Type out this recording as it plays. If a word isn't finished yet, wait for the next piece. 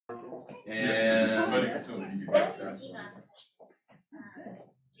And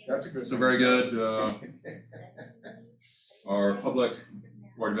That's a good. so very good. Our public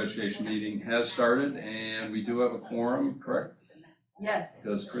Board of Education meeting has started, and we do have a quorum, correct? Yes.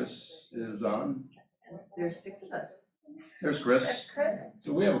 Because Chris is on. There's 6 of us. There's Chris.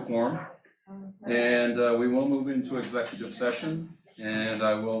 So we have a quorum, and we will move into executive session, and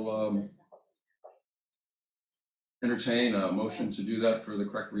I will entertain a motion to do that for the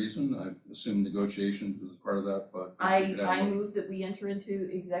correct reason. I assume negotiations is part of that, but. I move that we enter into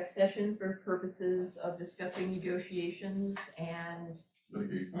exec session for purposes of discussing negotiations and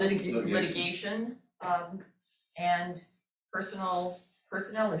litigation and personnel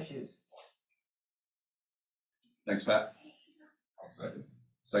issues. Thanks, Pat. Second.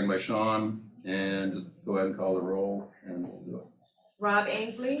 Second by Sean, and just go ahead and call the roll, and we'll do it. Rob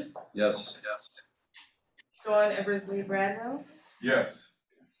Ainsley, Yes. Yes. Sean Eversley Bradwell, Yes.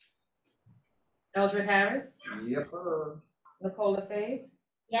 Eldred Harris, Yep. Nicola Faye,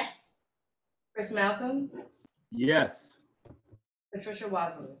 Yes. Chris Malcolm, Yes. Patricia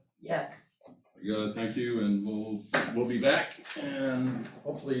Wasley. Yes. Good, thank you, and we'll be back, and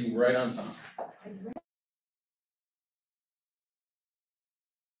hopefully right on time.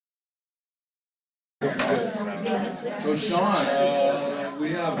 So Sean,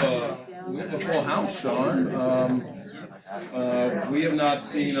 we have a full house, Sean. We have not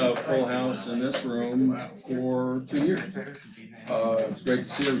seen a full house in this room for 2 years. It's great to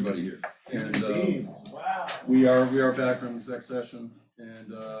see everybody here, and we are back from exec session,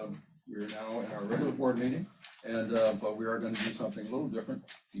 and we're now in our regular board meeting, and but we are going to do something a little different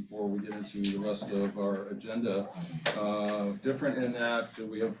before we get into the rest of our agenda. Different in that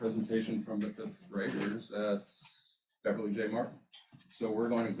we have a presentation from the 5th graders at Beverly J. Martin. So we're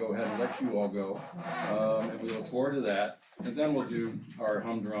going to go ahead and let you all go, and we look forward to that. And then we'll do our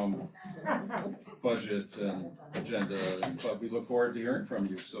humdrum budgets and agenda, but we look forward to hearing from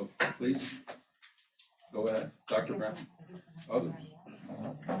you. So please, go ahead, Dr. Brown, others.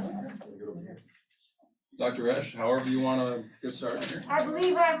 Dr. Esch, however you want to get started here. I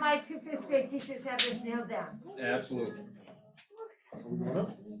believe my 2 5th grade teachers have this nailed down. Absolutely.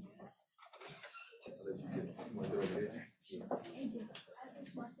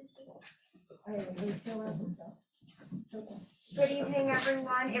 Good evening,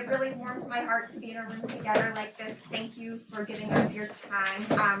 everyone. It really warms my heart to be in a room together like this. Thank you for giving us your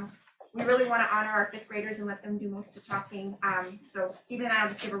time. We really want to honor our 5th graders and let them do most of the talking. So Stephen and I will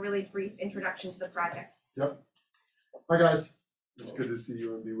just give a really brief introduction to the project. Yep. Hi, guys. It's good to see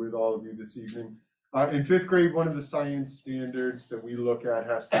you and be with all of you this evening. In 5th grade, one of the science standards that we look at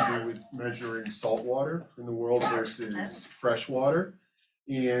has to do with measuring salt water in the world versus fresh water.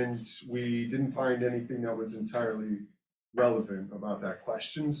 And we didn't find anything that was entirely relevant about that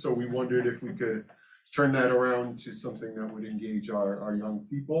question. So we wondered if we could turn that around to something that would engage our young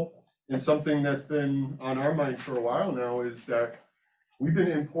people. And something that's been on our mind for a while now is that we've been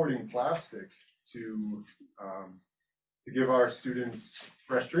importing plastic to give our students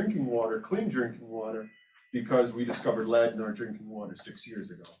fresh drinking water, clean drinking water, because we discovered lead in our drinking water 6 years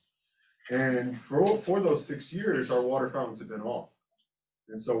ago. And for those 6 years, our water fountains have been off.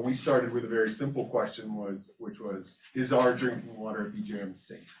 And so we started with a very simple question, which was, is our drinking water at BJM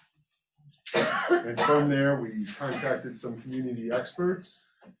safe? And from there, we contacted some community experts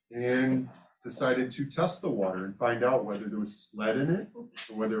and decided to test the water and find out whether there was lead in it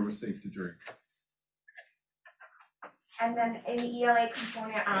or whether it was safe to drink. And then in the ELA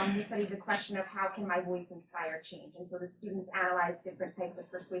component, we studied the question of how can my voice inspire change? And so the students analyzed different types of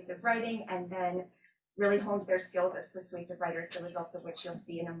persuasive writing and then really honed their skills as persuasive writers, the results of which you'll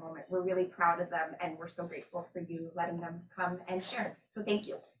see in a moment. We're really proud of them, and we're so grateful for you letting them come and share. So thank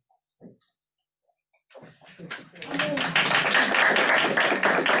you.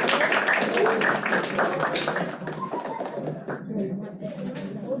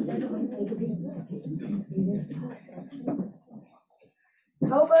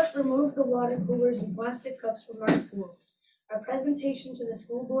 Help us remove the water coolers and plastic cups from our school. A presentation to the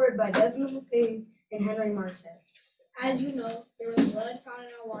school board by Desmond LeFay and Henry Martet. As you know, there was lead found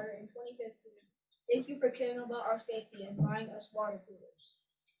in our water in 2015. Thank you for caring about our safety and buying us water coolers.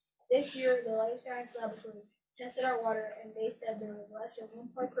 This year, the Life Science Laboratory tested our water and they said there was less than 1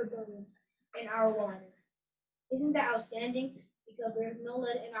 part per billion in our water. Isn't that outstanding? Because there's no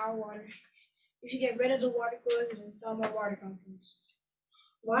lead in our water. We should get rid of the water coolers and install more water fountains.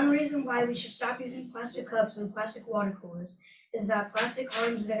 One reason why we should stop using plastic cups and plastic water coolers is that plastic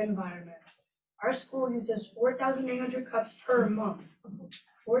harms the environment. Our school uses 4,800 cups per month.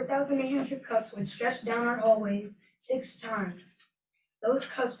 4,800 cups would stretch down our hallways 6 times. Those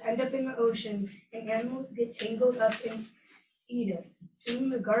cups end up in the ocean and animals get tangled up and eat it. Soon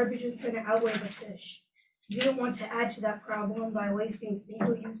the garbage is going to outweigh the fish. We don't want to add to that problem by wasting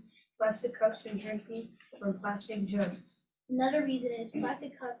single-use plastic cups and drinking from plastic jugs. Another reason is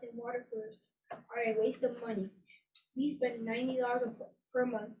plastic cups and water coolers are a waste of money. We spend $90 per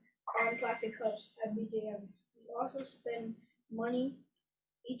month on plastic cups at BJM. We also spend money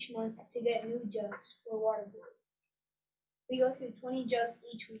each month to get new jugs for water coolers. We go through 20 jugs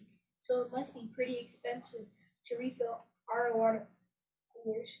each week, so it must be pretty expensive to refill our water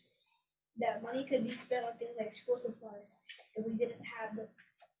coolers. That money could be spent on things like school supplies if we didn't have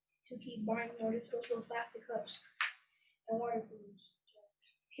to keep buying more disposable plastic cups and water coolers.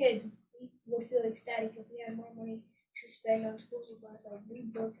 Kids, we would feel ecstatic if we had more money to spend on school supplies like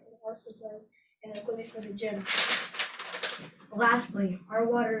read books and art supplies and equipment for the gym. Lastly, our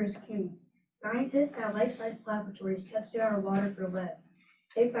water is clean. Scientists at life science laboratories tested our water for lead.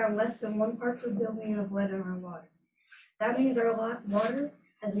 They found less than 1 part per billion of lead in our water. That means our water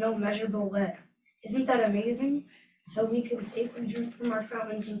has no measurable lead. Isn't that amazing? So we can safely drink from our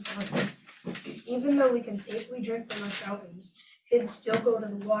fountains and faucets. Even though we can safely drink from our fountains, kids still go to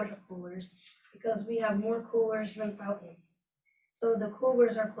the water coolers because we have more coolers than fountains. So the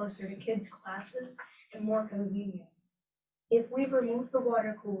coolers are closer to kids' classes and more convenient. If we remove the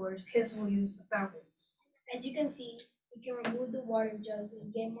water coolers, kids will use the fountains. As you can see, we can remove the water jugs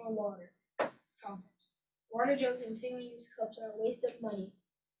and get more water fountains. Water jugs and single-use cups are a waste of money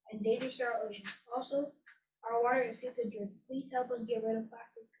and dangerous to our oceans. Also, our water is safe to drink. Please help us get rid of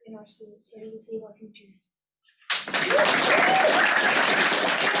plastic in our schools so we can save our future.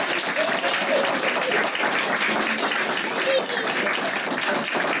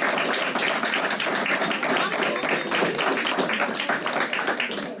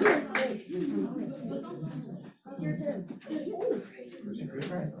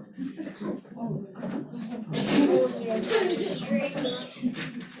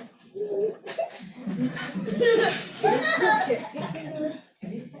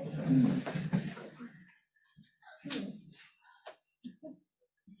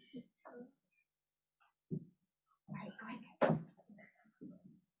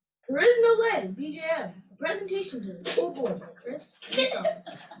 There is no lead in BJM. A presentation to the school board by Chris.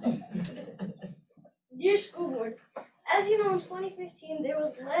 Dear school board, as you know, in 2015, there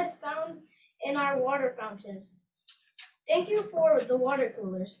was lead found in our water fountains. Thank you for the water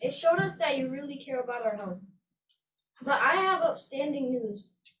coolers. It showed us that you really care about our health. But I have outstanding news.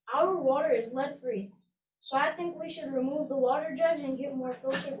 Our water is lead-free, so I think we should remove the water jugs and get more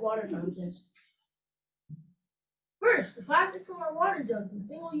filtered water fountains. First, the plastic from our water jugs and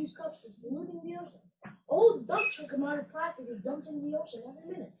single-use cups is polluting the ocean. Old dump truck amount of plastic is dumped in the ocean every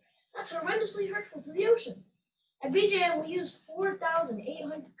minute. That's horrendously hurtful to the ocean. At BJM, we use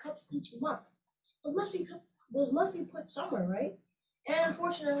 4,800 cups each month. Those must be put somewhere, right? And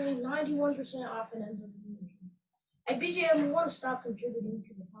unfortunately, 91% often ends up in the ocean. At BJM, we want to stop contributing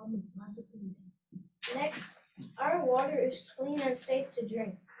to the problem of plastic pollution. Next, our water is clean and safe to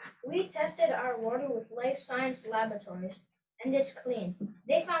drink. We tested our water with life science laboratories, and it's clean.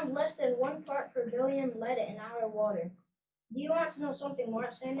 They found less than 1 part per billion lead in our water. Do you want to know something more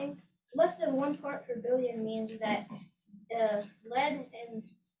outstanding? Less than 1 part per billion means that the lead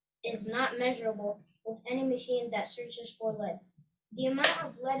is not measurable with any machine that searches for lead. The amount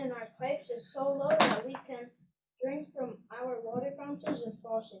of lead in our pipes is so low that we can drink from our water fountains and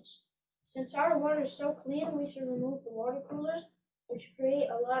faucets. Since our water is so clean, we should remove the water coolers, which create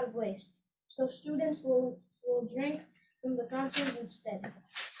a lot of waste. So students will drink from the fountains instead.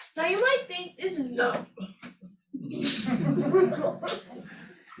 Now you might think this is no.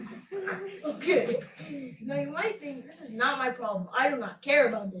 Okay. Now you might think this is not my problem. I do not care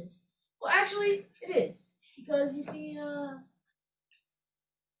about this. Well, actually, it is. Because you see, how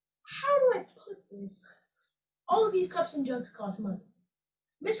do I put this? All of these cups and jugs cost money.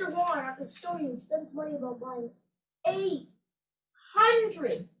 Mr. Warren, our custodian, spends money about buying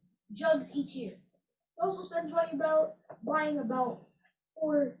 800 jugs each year. He also spends money about buying about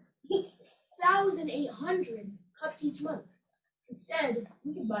 4,800 cups each month. Instead,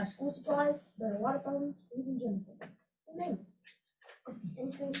 we could buy school supplies, better water fountains, even gym equipment.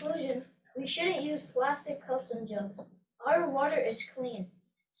 In conclusion, we shouldn't use plastic cups and jugs. Our water is clean.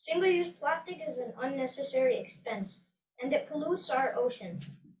 Single-use plastic is an unnecessary expense, and it pollutes our oceans.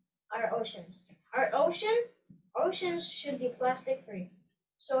 Oceans should be plastic-free.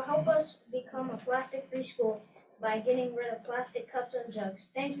 So help us become a plastic-free school by getting rid of plastic cups and jugs.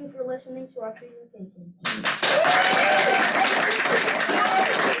 Thank you for listening to our presentation.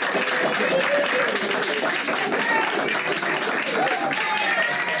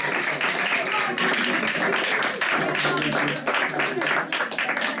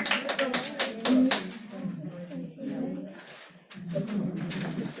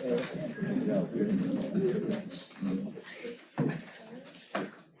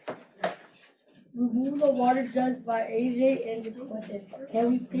 Remove the water jugs by AJ and Quentin. Can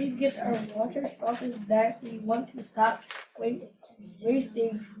we please get our water fountains back? We want to stop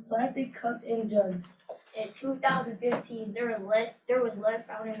wasting plastic cups and jugs. In 2015, there was lead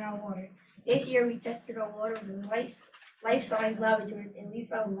found in our water. This year, we tested our water with life science laboratories, and we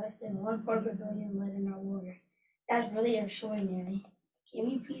found less than 1 part per billion lead in our water. That's really extraordinary. Can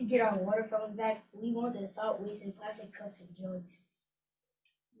we please get our water fountains back? We want to stop wasting plastic cups and jugs.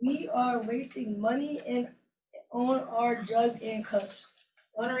 We are wasting money on our jugs and cups.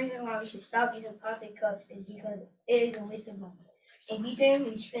 One reason why we should stop using plastic cups is because it is a waste of money. In Ukraine,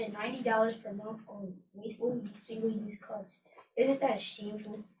 we spend $90 per month on wasteful single-use cups. Isn't that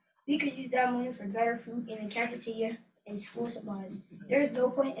shameful? We could use that money for better food in the cafeteria and school supplies. There is no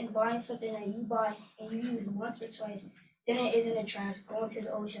point in buying something that you buy and you use once or twice, then it is in the trash, going to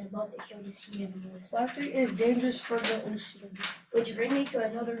the ocean, about to kill the sea animals. Plastic is dangerous for the ocean. Which brings me to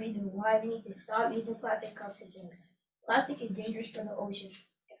another reason why we need to stop using plastic cups and jugs. Plastic is dangerous for the ocean.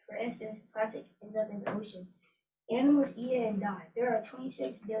 For instance, plastic ends up in the ocean. Animals eat it and die. There are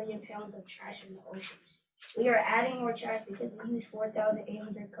 26 billion pounds of trash in the oceans. We are adding more trash because we use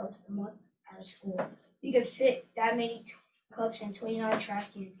 4,800 cups per month out of school. We could fit that many cups in 29 trash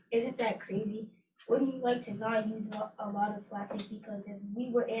cans. Isn't that crazy? Wouldn't you like to not use a lot of plastic? Because if we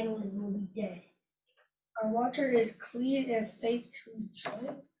were animals, we would be dead. Our water is clean and safe to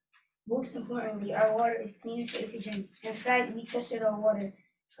drink. Most importantly, our water is clean and safe to drink. In fact, we tested our water.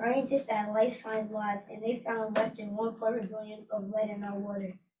 Scientists at Life Science Labs, and they found less than 1 part per billion of lead in our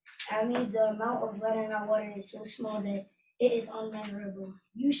water. That means the amount of lead in our water is so small that it is unmeasurable.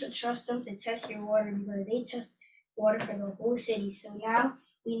 You should trust them to test your water because they test water for the whole city. So now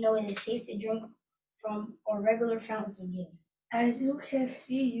we know it is safe to drink from our regular fountains again. As you can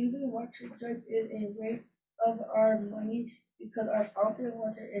see, using water jugs is a waste of our money because our fountain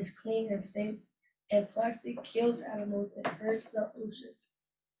water is clean and safe, and plastic kills animals and hurts the ocean.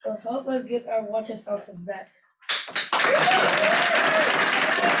 So help us get our water fountains back.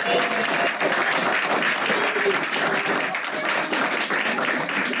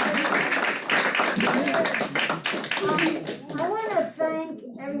 I want to thank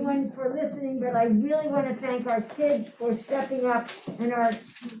everyone for listening, but I really want to thank our kids for stepping up and our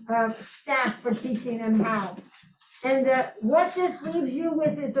staff for teaching them how. And what this leaves you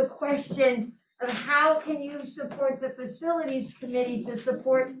with is a question of how can you support the facilities committee to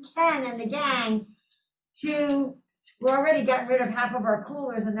support Ken and the gang to, we already got rid of half of our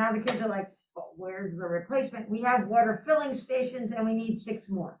coolers and now the kids are like, well, where's the replacement? We have water filling stations and we need 6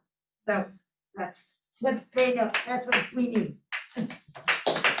 more. So that's what they know, that's what we need.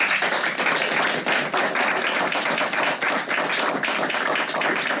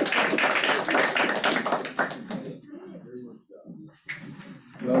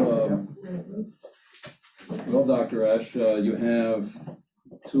 Well, Dr. Ash, you have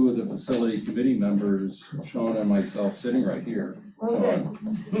 2 of the facility committee members, Sean and myself, sitting right here. Sean.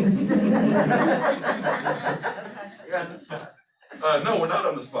 No, we're not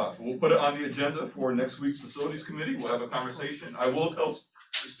on the spot. We'll put it on the agenda for next week's facilities committee. We'll have a conversation. I will tell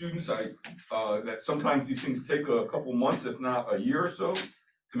the students that sometimes these things take a couple months, if not a year or so,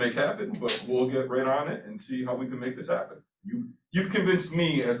 to make happen, but we'll get right on it and see how we can make this happen. You've convinced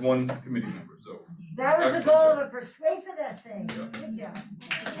me as one committee member, so. That was the goal of a persuasive essay. Yeah.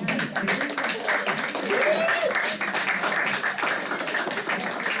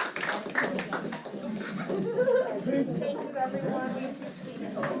 Good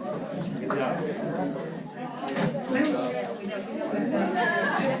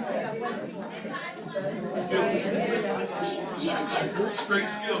job. Straight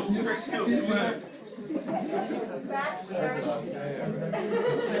skills, go ahead.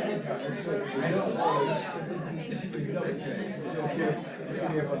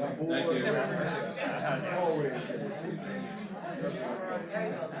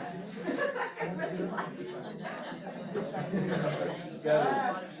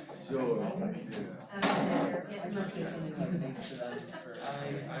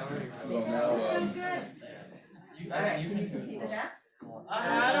 Well, now, I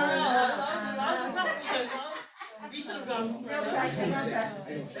don't know. That was tough because we should have gone.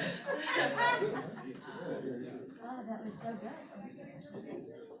 That was so good.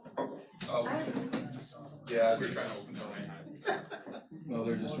 Yeah, we're trying to open the line. well,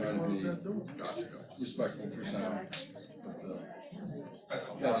 they're just trying to be respectful for sound. But,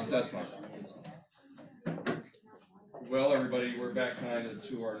 that's fine. Well, everybody, we're back kind of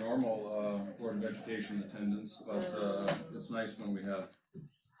to our normal Board of Education attendance, but it's nice when we have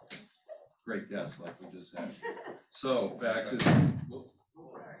great guests like we just had. So back to,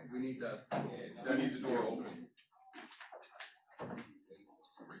 we need need that. That needs a door open.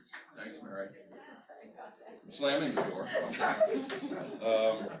 Thanks, Mary. Slamming the door.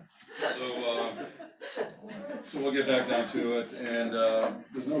 So we'll get back down to it, and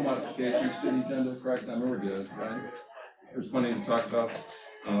there's no modifications to the agenda, correct? I mean, we're good, right? There's plenty to talk about.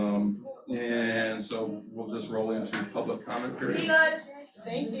 And so we'll just roll into public comment See you period. guys.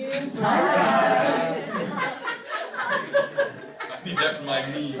 Thank you. I need that for my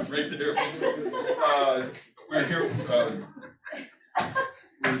knees right there. We're here,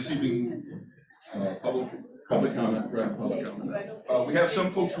 we're receiving Public comment, correct, public comment. we have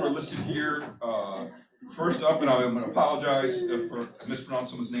some folks who are listed here. First up, and I'm gonna apologize for mispronouncing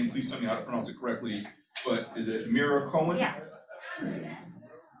someone's name, please tell me how to pronounce it correctly, but is it Mira Cohen? Yeah.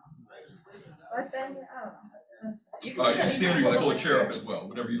 You can stand or you like hold a chair up as well,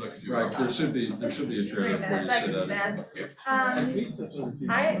 whatever you like to do. Right, there should be a chair there for you to sit at.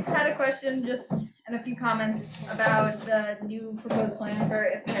 I had a question just and a few comments about the new proposed plan for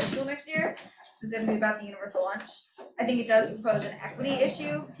Ithaca High School next year, specifically about the universal lunch. I think it does propose an equity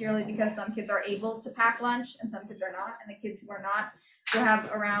issue purely because some kids are able to pack lunch and some kids are not, and the kids who are not will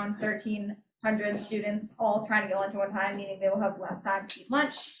have around 1,300 students all trying to get lunch at one time, meaning they will have less time to eat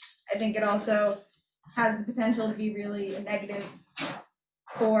lunch. I think it also has the potential to be really negative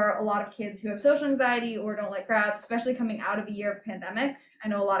for a lot of kids who have social anxiety or don't like crowds, especially coming out of a year of pandemic. I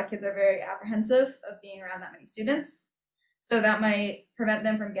know a lot of kids are very apprehensive of being around that many students. So that might prevent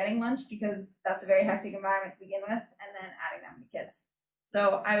them from getting lunch because that's a very hectic environment to begin with, and then adding that many kids.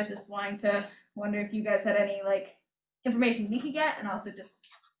 So I was just wanting to wonder if you guys had any like information we could get, and also just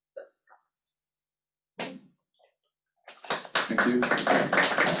those comments. Thank you.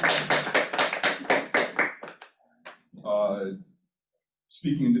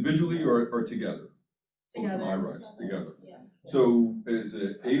 Speaking individually or together? Together. All right, together. Yeah. So is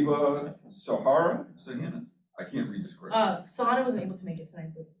it Ava Sahara? I can't read this correctly. Sahana wasn't able to make it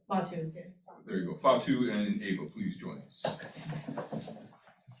tonight, but Batu is here. There you go. Fatu and Ava, please join us.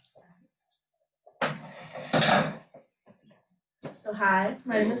 So hi,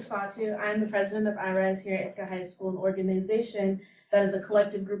 my name is Fatu. I'm the president of iRise here at Ithaca High School, an organization that is a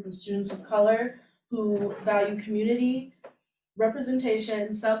collective group of students of color who value community,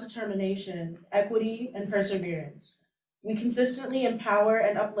 representation, self-determination, equity, and perseverance. We consistently empower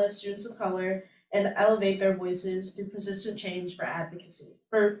and uplift students of color and elevate their voices through persistent advocacy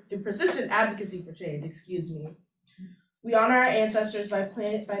for change, excuse me. We honor our ancestors by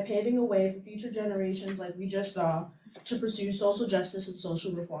paving a way for future generations like we just saw to pursue social justice and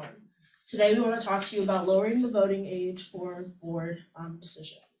social reform. Today, we want to talk to you about lowering the voting age for board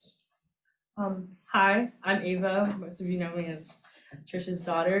decisions. Hi, I'm Ava. Most of you know me as Trisha's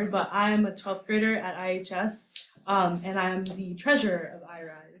daughter, but I'm a 12th grader at IHS, and I'm the treasurer of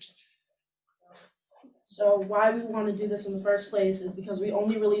iRise. So why we want to do this in the first place is because we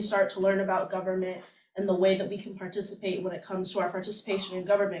only really start to learn about government and the way that we can participate when it comes to our participation in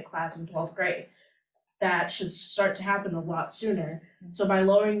government class in 12th grade. That should start to happen a lot sooner. So by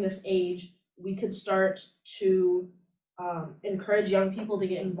lowering this age, we could start to encourage young people to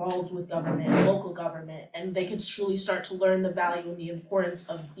get involved with government, local government, and they could truly start to learn the value and the importance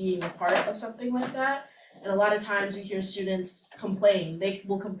of being a part of something like that. And a lot of times we hear students complain. They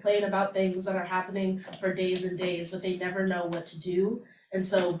will complain about things that are happening for days and days, but they never know what to do. And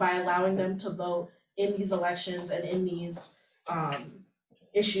so by allowing them to vote in these elections and in these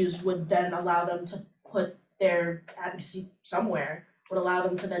issues would then allow them to put their advocacy somewhere, would allow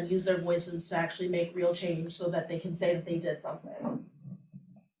them to then use their voices to actually make real change so that they can say that they did something.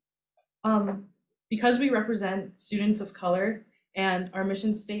 Because we represent students of color and our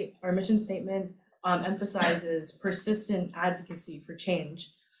mission statement emphasizes persistent advocacy for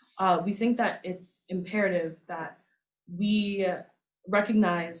change, we think that it's imperative that we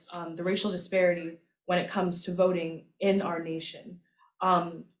recognize the racial disparity when it comes to voting in our nation.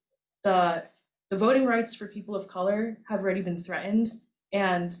 The voting rights for people of color have already been threatened,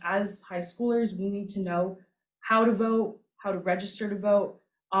 and as high schoolers, we need to know how to vote, how to register to vote,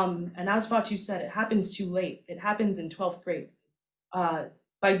 and as Fatu said, it happens too late. It happens in 12th grade.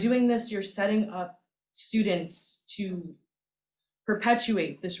 By doing this, you're setting up students to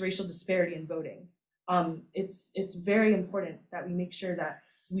perpetuate this racial disparity in voting. It's very important that we make sure that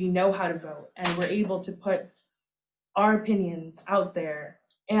we know how to vote and we're able to put our opinions out there.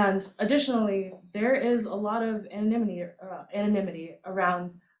 And additionally, there is a lot of anonymity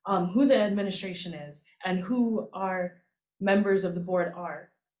around who the administration is and who our members of the board are.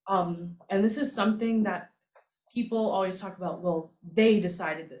 And this is something that people always talk about, well, they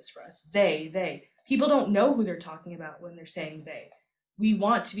decided this for us, they. People don't know who they're talking about when they're saying they. we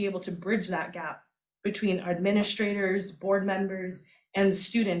want to be able to bridge that gap between administrators, board members, and the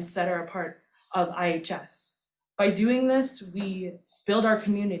students that are a part of IHS. By doing this, we build our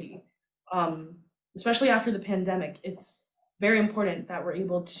community. Especially after the pandemic, it's very important that we're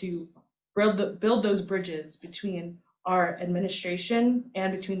able to build those bridges between our administration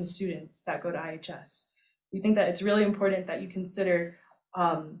and between the students that go to IHS. We think that it's really important that you consider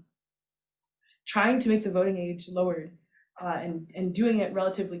trying to make the voting age lowered and doing it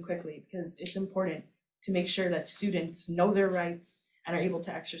relatively quickly, because it's important to make sure that students know their rights and are able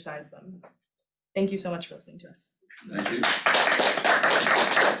to exercise them. Thank you so much for listening to us. Thank you.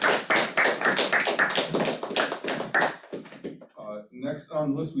 Next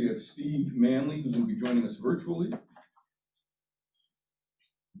on the list, we have Steve Manley, who's going to be joining us virtually.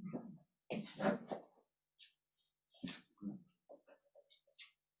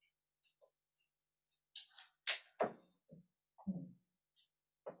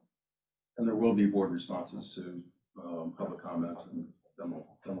 And there will be board responses to public comment, and then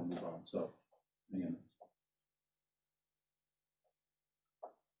we'll move on. So, again.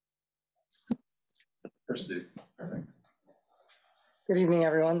 First, Steve, I think. Good evening,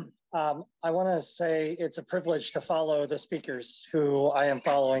 everyone. I want to say it's a privilege to follow the speakers who I am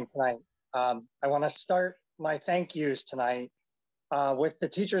following tonight. I want to start my thank yous tonight with the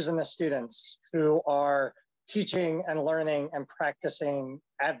teachers and the students who are teaching and learning and practicing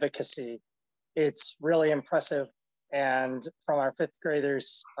advocacy. It's really impressive. And from our 5th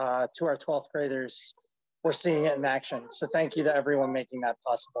graders to our 12th graders, we're seeing it in action. So thank you to everyone making that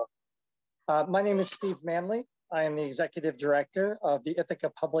possible. My name is Steve Manley. I am the Executive Director of the Ithaca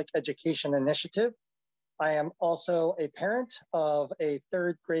Public Education Initiative. I am also a parent of a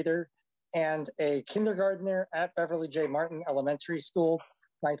 3rd grader and a kindergartner at Beverly J. Martin Elementary School.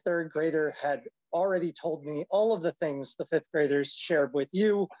 My 3rd grader had already told me all of the things the 5th graders shared with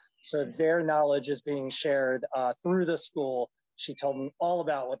you, so their knowledge is being shared through the school. She told me all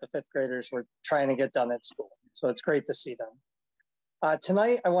about what the 5th graders were trying to get done at school, so it's great to see them.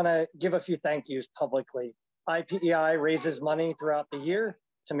 Tonight, I want to give a few thank yous publicly. IPEI raises money throughout the year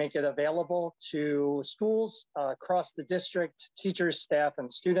to make it available to schools across the district, teachers, staff,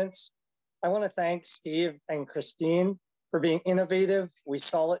 and students. I want to thank Steve and Christine for being innovative. We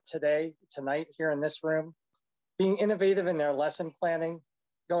saw it tonight here in this room, being innovative in their lesson planning,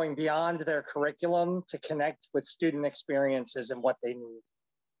 going beyond their curriculum to connect with student experiences and what they need.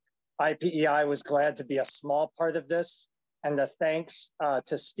 IPEI was glad to be a small part of this, and the thanks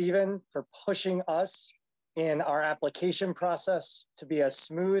to Stephen for pushing us in our application process to be as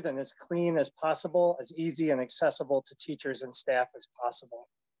smooth and as clean as possible, as easy and accessible to teachers and staff as possible.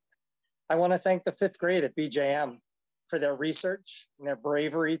 I want to thank the 5th grade at BJM for their research and their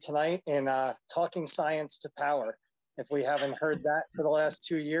bravery tonight in talking science to power. If we haven't heard that for the last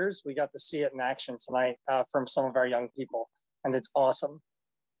 2 years, we got to see it in action tonight from some of our young people, and it's awesome.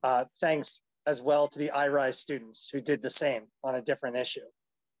 Thanks as well to the iRise students who did the same on a different issue.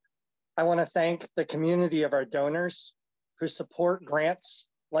 I want to thank the community of our donors who support grants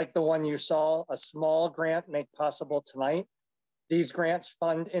like the one you saw, a small grant make possible tonight. These grants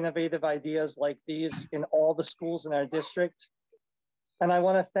fund innovative ideas like these in all the schools in our district. And I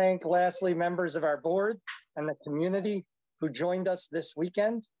want to thank, lastly, members of our board and the community who joined us this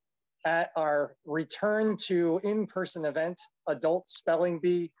weekend at our return to in-person event, Adult Spelling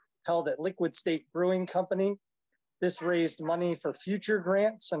Bee, held at Liquid State Brewing Company. This raised money for future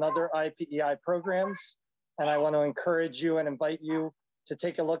grants and other IPEI programs. And I want to encourage you and invite you to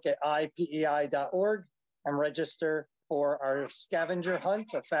take a look at ipei.org and register for our scavenger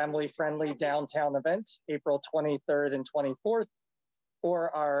hunt, a family-friendly downtown event, April 23rd and 24th, or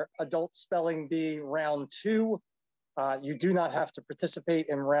our Adult Spelling Bee Round 2. You do not have to participate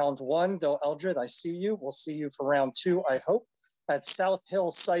in Round 1, though Eldred, I see you. We'll see you for Round 2, I hope, at South Hill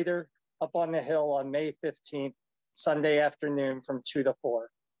Cider up on the hill on May 15th. Sunday afternoon from 2 to 4.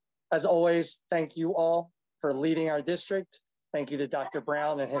 As always, thank you all for leading our district. Thank you to Dr.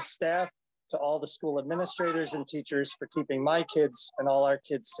 Brown and his staff, to all the school administrators and teachers for keeping my kids and all our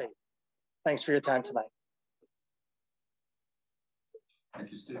kids safe. Thanks for your time tonight.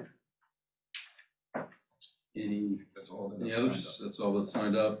 Thank you, Steve. Any others? That's all that's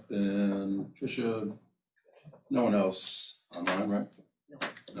signed up. And Tricia, no one else online, right?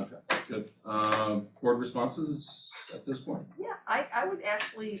 Okay, good. Board responses at this point? Yeah, I would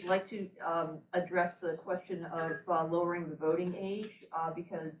actually like to address the question of lowering the voting age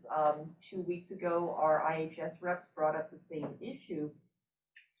because 2 weeks ago our IHS reps brought up the same issue,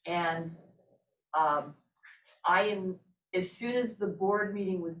 and I am as soon as the board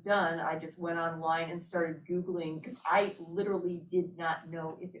meeting was done, I just went online and started Googling, because I literally did not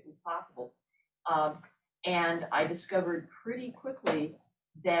know if it was possible. And I discovered pretty quickly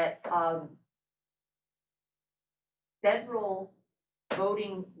that federal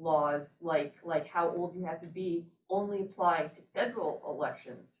voting laws, like how old you have to be, only apply to federal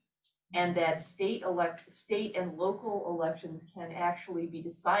elections. And that state and local elections can actually be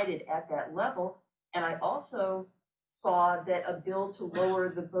decided at that level. And I also saw that a bill to lower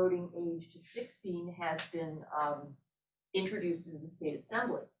the voting age to 16 has been introduced into the state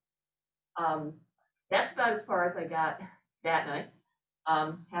assembly. That's about as far as I got that night.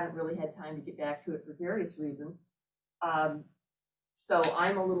 Haven't really had time to get back to it for various reasons. So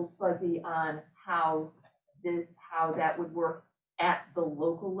I'm a little fuzzy on how that would work at the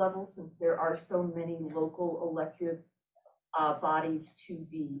local level, since there are so many local elective bodies to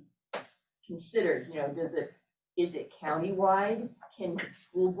be considered. You know, is it countywide? Can the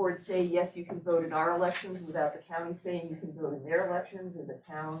school board say, yes, you can vote in our elections without the county saying you can vote in their elections, or the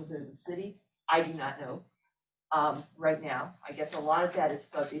towns, or the city? I do not know right now. I guess a lot of that is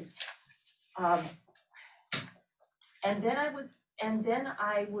fuzzy. And then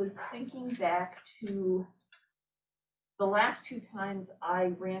I was thinking back to the last 2 times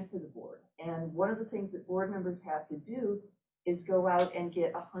I ran for the board. And one of the things that board members have to do is go out and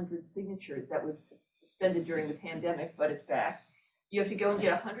get 100 signatures. That was suspended during the pandemic, but it's back. You have to go and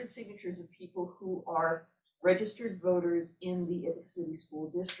get 100 signatures of people who are registered voters in the Ithaca City School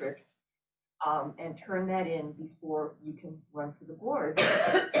District, and turn that in before you can run for the board.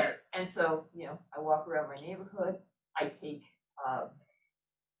 And so, you know, I walk around my neighborhood. I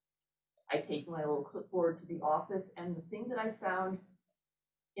take my little clipboard to the office, and the thing that I found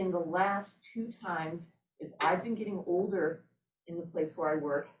in the last 2 times is I've been getting older in the place where I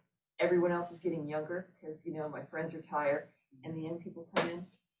work. Everyone else is getting younger because, you know, my friends retire and the young people come in.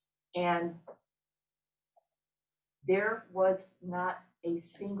 And there was not a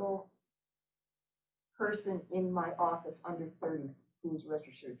single person in my office under 30 who was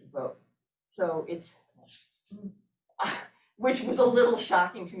registered to vote. So it's, which was a little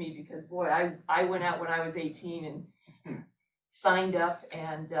shocking to me, because boy, I went out when I was 18 and signed up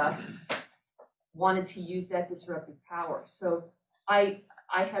and wanted to use that disruptive power. So I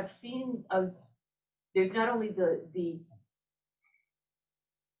have seen there's not only the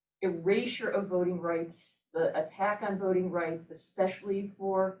erasure of voting rights, the attack on voting rights, especially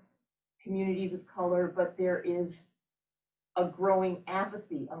for communities of color, but there is a growing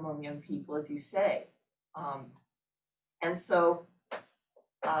apathy among young people, as you say. And so,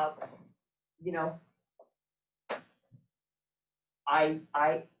 you know, I,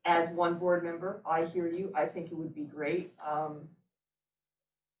 as one board member, I hear you. I think it would be great.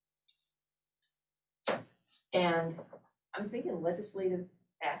 And I'm thinking legislative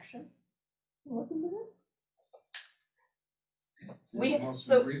action. Look into this. It's the most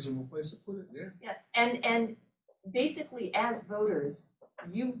reasonable place to put it, yeah. Yeah, and basically, as voters,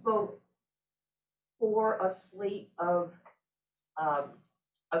 you vote for a slate of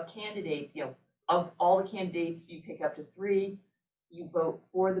candidates. You know, of all the candidates, you pick up to 3. You vote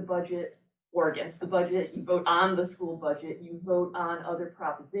for the budget or against the budget. You vote on the school budget. You vote on other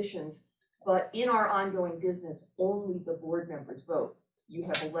propositions. But in our ongoing business, only the board members vote. You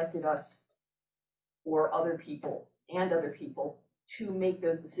have elected us or other people to make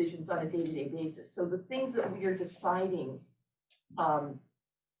those decisions on a day-to-day basis. So the things that we are deciding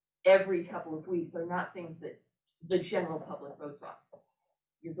every couple of weeks are not things that the general public votes on.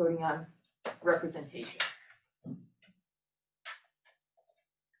 You're voting on representation.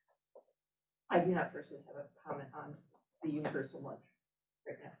 I do not personally have a comment on the universal lunch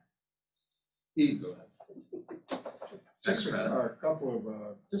right now. Go ahead. Just a couple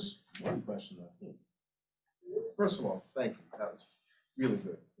of, just one question, I think. First of all, thank you. That was really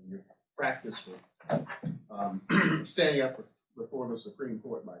good. Your practice with standing up before the Supreme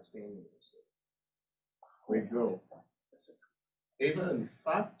Court by standing there. Way to go. Ava and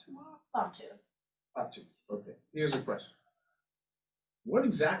Fatu. Okay, here's a question. What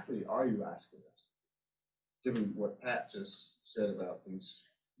exactly are you asking us? Given what Pat just said about these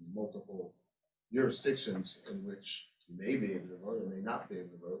multiple jurisdictions in which you may be able to vote or may not be able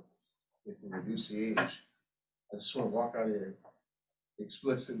to vote if we reduce the age. I just want to walk out here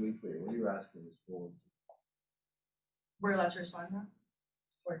explicitly clear. What are you asking us for? We're allowed to respond now?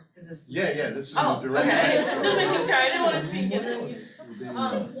 Or is this? Yeah, this is a direct. Okay. Just making sure, I didn't want to speak in.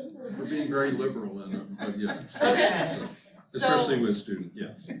 We're being very liberal in it, but yeah. Okay. Especially with students,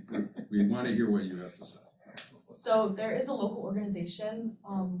 yeah. We want to hear what you have to say. So there is a local organization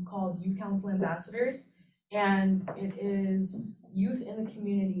called Youth Council Ambassadors, and it is youth in the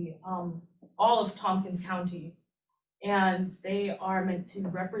community, all of Tompkins County. And they are meant to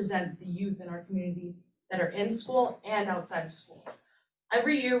represent the youth in our community that are in school and outside of school.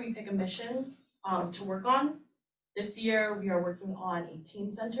 Every year we pick a mission to work on. This year we are working on a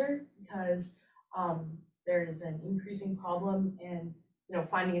teen center because there is an increasing problem in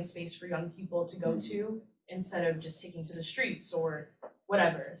finding a space for young people to go to instead of just taking to the streets or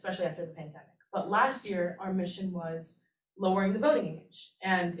whatever, especially after the pandemic. But last year our mission was lowering the voting age,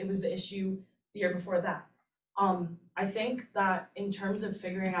 and it was the issue the year before that. I think that in terms of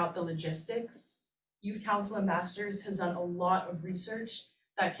figuring out the logistics, Youth Council Ambassadors has done a lot of research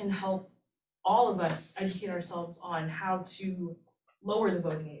that can help all of us educate ourselves on how to lower the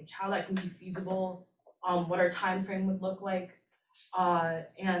voting age, how that can be feasible, what our time frame would look like,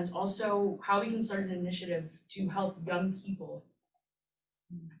 and also how we can start an initiative to help young people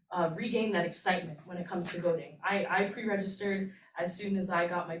regain that excitement when it comes to voting. I pre-registered as soon as I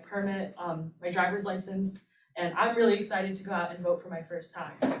got my permit, my driver's license, and I'm really excited to go out and vote for my first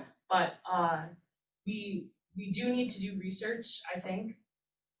time. But we do need to do research, I think.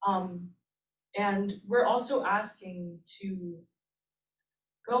 And we're also asking to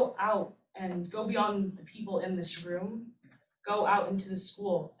go out and go beyond the people in this room, go out into the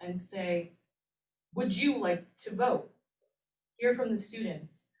school and say, would you like to vote? Hear from the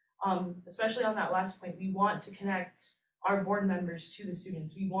students. Especially on that last point, we want to connect our board members to the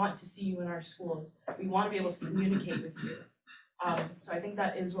students. We want to see you in our schools. We want to be able to communicate with you. So I think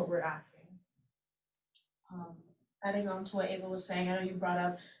that is what we're asking. Adding on to what Ava was saying, I know you brought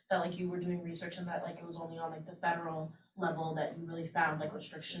up that like you were doing research and that like it was only on like the federal level that you really found like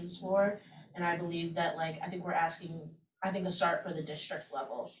restrictions for. And I believe that like I think we're asking, I think a start for the district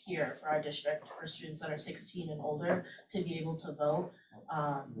level here for our district for students that are 16 and older to be able to vote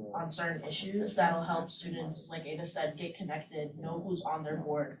on certain issues. That'll help students, like Ava said, get connected, know who's on their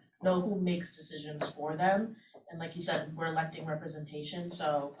board, know who makes decisions for them. And like you said, we're electing representation,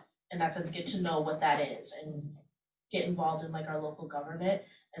 so in that sense, get to know what that is and get involved in like our local government.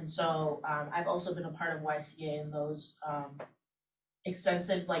 And so I've also been a part of YCA and those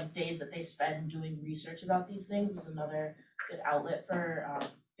extensive like days that they spend doing research about these things is another good outlet for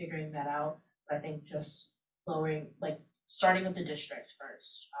figuring that out. But I think just lowering, like starting with the district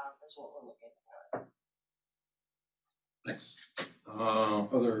first is what we're looking for. Thanks.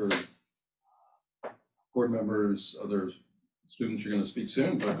 Other board members, other students are going to speak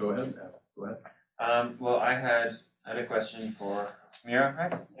soon, but go ahead. Go ahead. Well, I had a question for Mira,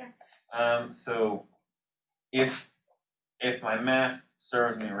 right? Yeah. So if my math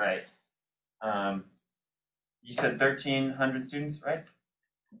serves me right, you said 1,300 students, right?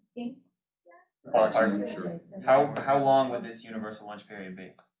 Ballpark. Sure. How long would this universal lunch period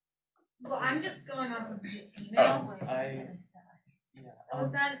be? Well, I'm just going off of the Oh, email.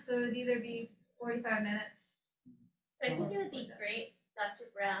 yeah. So it'd either be 45 minutes. So I think it would be great,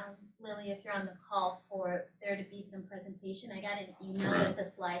 Dr. Brown, Lily, if you're on the call, for there to be some presentation. I got an email with a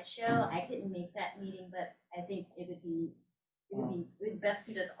slideshow. I couldn't make that meeting, but I think it would best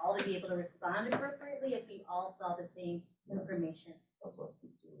suit us all to be able to respond appropriately if we all saw the same information.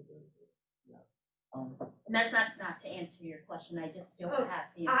 And that's not to answer your question. I just don't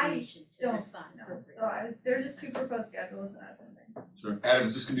have the information to respond appropriately. There's just two proposed schedules and I Sure. Adam,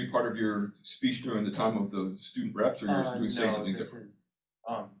 is this gonna be part of your speech during the time of the student reps, or you're doing saying something different?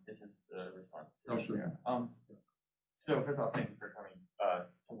 This is the response to Oh, sure. So first of all, thank you for coming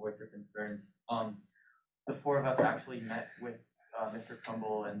to voice your concerns. The four of us actually met with Mr.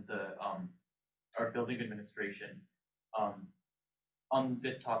 Trumbull and the our building administration on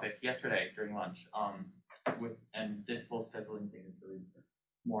this topic yesterday during lunch. And this whole scheduling thing is really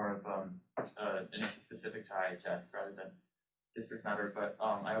more of an issue specific to IHS rather than district matter. But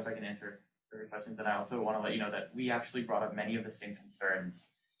I hope I can answer your questions. And I also want to let you know that we actually brought up many of the same concerns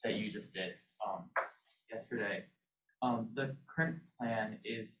that you just did yesterday. The current plan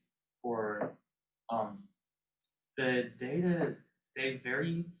is for the day to stay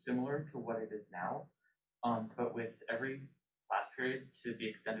very similar to what it is now, but with every class period to be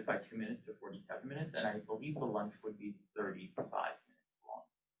extended by 2 minutes to 47 minutes, and I believe the lunch would be 35 minutes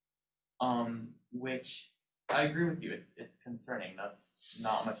long. Which I agree with you, it's concerning. That's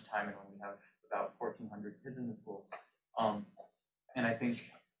not much time, and when we have about 1,400 kids in the school. And I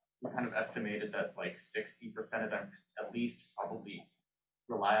think we kind of estimated that like 60% of them at least probably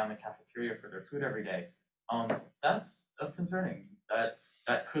rely on the cafeteria for their food every day. That's concerning.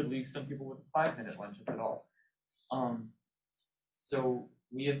 That could leave some people with a 5-minute lunch if at all. So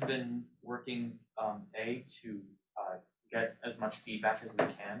we have been working to get as much feedback as we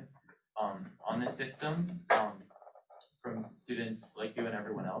can on this system from students like you and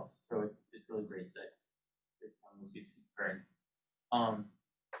everyone else. So it's really great that you're coming with these concerns.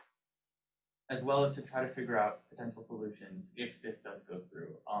 As well as to try to figure out potential solutions if this does go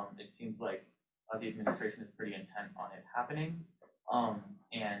through. It seems like the administration is pretty intent on it happening.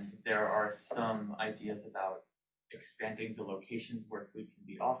 And there are some ideas about expanding the locations where food can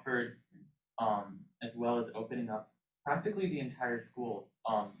be offered, as well as opening up practically the entire school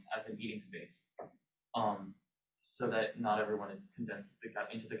as an eating space, so that not everyone is condensed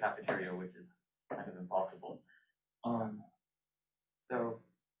into the cafeteria, which is kind of impossible. So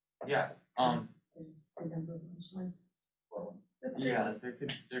yeah, The number of lunch lines. yeah,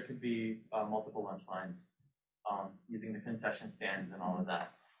 there could be multiple lunch lines, using the concession stands and all of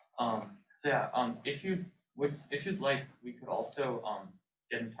that. So yeah, if you'd like, we could also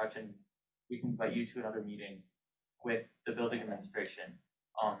get in touch and we can invite you to another meeting with the building administration.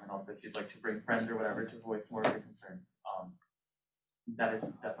 And also if you'd like to bring friends or whatever to voice more of your concerns, that is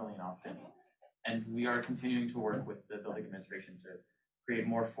definitely an option. And we are continuing to work with the building administration to create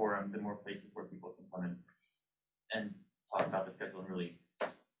more forums and more places where people can come in and talk about the schedule and really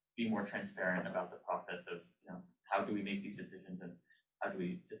be more transparent about the process of, how do we make these decisions and how do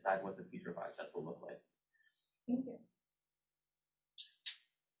we decide what the future of ICSD will look like. Thank you.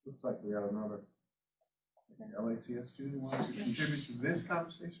 Looks like we have another LACS student who wants to contribute to this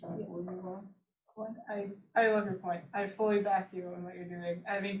conversation before we move on. I love your point. I fully back you in what you're doing.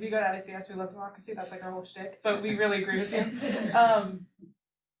 I mean, we go to ICS, we love democracy, that's like our whole shtick, but we really agree with you.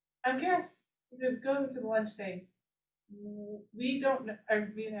 I'm curious, to go to the lunch thing, we don't know,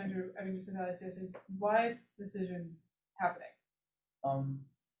 me and Andrew, I mean, just as ICS, is why is this decision happening?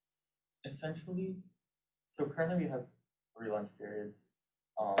 Essentially, so currently we have 3 lunch periods.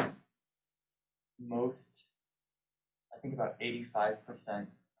 I think about 85%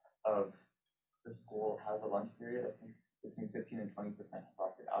 of the school has a lunch period. I think between 15 and 20% have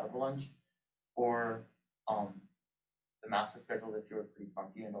opted out of a lunch. Or the master schedule this year was pretty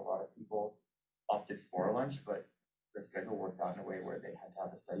funky and a lot of people opted for a lunch, but their schedule worked out in a way where they had to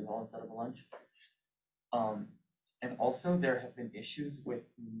have a study hall instead of a lunch. And also there have been issues with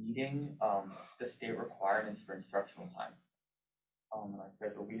meeting the state requirements for instructional time. In our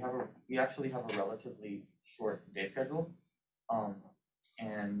schedule, we actually have a relatively short day schedule,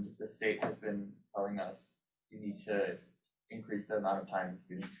 and the state has been telling us you need to increase the amount of time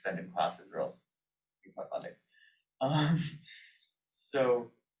students spend in classes, or else you cut funding.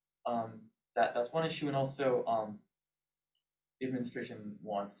 So that's one issue, and also the administration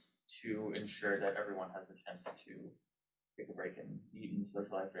wants to ensure that everyone has a chance to take a break and eat and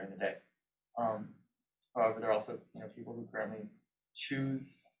socialize during the day. However, there are also people who currently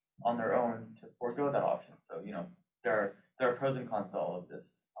choose on their own to forego that option. So there are pros and cons to all of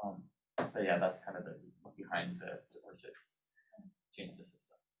this. But yeah, that's kind of the behind the push to change the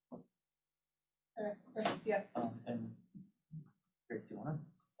system. Okay, yeah. And Grace, do you want to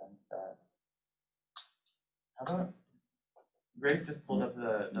send that? How about Grace just pulled up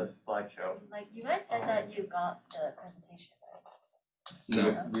the slideshow. Like you guys said that you got the presentation,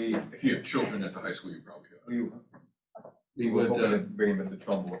 No, if you have children at the high school, you probably got it. We were hoping to bring Mr.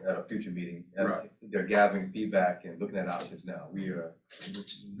 Trumbull at a future meeting. As they're gathering feedback and looking at options now. We are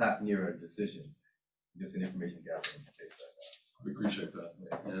not near a decision, just an information gathering stage right now. We appreciate that.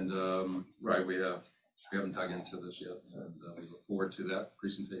 And we haven't dug into this yet, and we look forward to that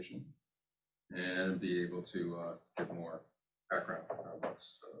presentation and be able to get more background on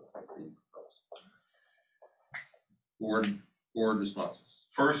what's being proposed. Board responses.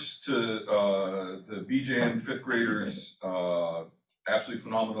 First to the BJN 5th graders, absolutely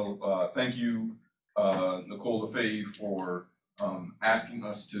phenomenal. Thank you, Nicole LaFave, for asking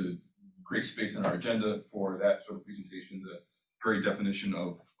us to create space in our agenda for that sort of presentation, the very definition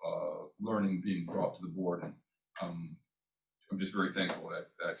of learning being brought to the board. And I'm just very thankful that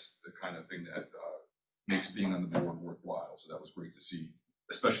that's the kind of thing that makes being on the board worthwhile. So that was great to see.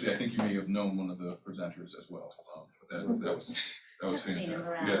 Especially, I think you may have known one of the presenters as well. That was fantastic.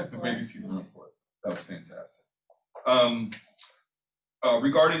 Yeah, maybe see them for it. That was fantastic.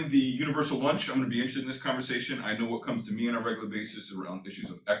 Regarding the universal lunch, I'm going to be interested in this conversation. I know what comes to me on a regular basis around issues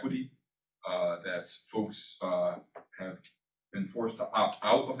of equity, that folks have been forced to opt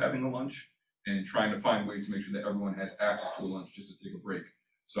out of having a lunch and trying to find ways to make sure that everyone has access to a lunch just to take a break.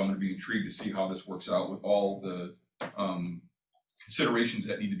 So I'm going to be intrigued to see how this works out with all the considerations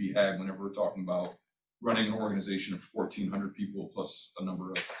that need to be had whenever we're talking about running an organization of 1,400 people plus a number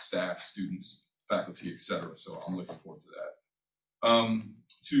of staff, students, faculty, etc. So I'm looking forward to that.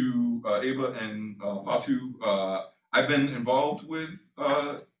 To Ava and Fatu, I've been involved with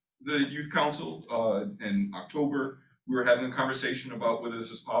the youth council, in October, we were having a conversation about whether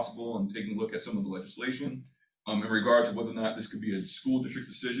this is possible and taking a look at some of the legislation. In regard to whether or not this could be a school district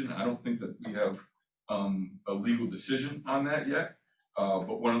decision, I don't think that we have, a legal decision on that yet.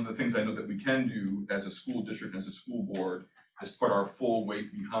 But one of the things I know that we can do as a school district, as a school board, is put our full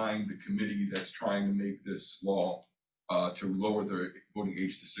weight behind the committee that's trying to make this law, to lower the voting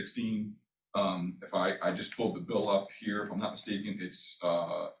age to 16. If I just pulled the bill up here, if I'm not mistaken, it's,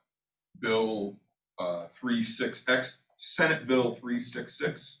 Bill 36X, Senate Bill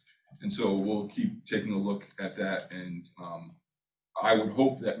 366. And so we'll keep taking a look at that, and I would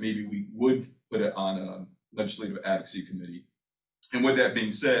hope that maybe we would put it on a legislative advocacy committee. And with that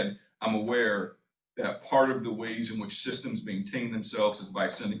being said, I'm aware that part of the ways in which systems maintain themselves is by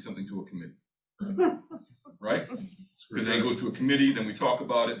sending something to a committee, right? Because then it goes to a committee, then we talk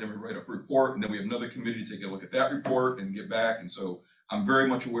about it, then we write up a report, and then we have another committee to take a look at that report and get back. And so I'm very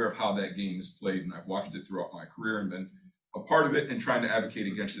much aware of how that game is played, and I've watched it throughout my career and been a part of it and trying to advocate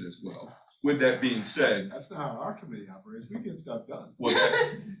against it as well. With that being said, That's not how our committee operates. We get stuff done. well,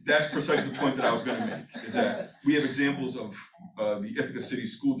 that's precisely the point that I was going to make, is that we have examples of the Ithaca City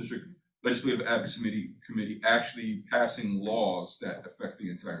School District Legislative Advocacy Committee actually passing laws that affect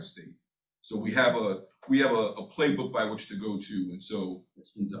the entire state. So we have a playbook by which to go to, and so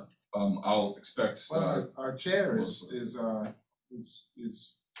it's been done. I'll expect. Well, our chair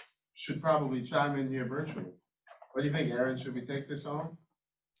should probably chime in here virtually. What do you think, Aaron? Should we take this on?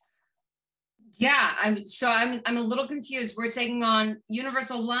 Yeah, I'm a little confused. We're taking on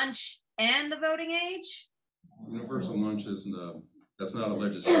universal lunch and the voting age? Universal lunch isn't that's not a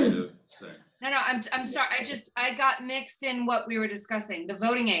legislative thing. No, I'm sorry. I got mixed in what we were discussing. The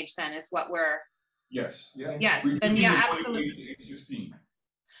voting age then is what we're. Yes. Yeah. Yes, then yeah, absolutely. 16.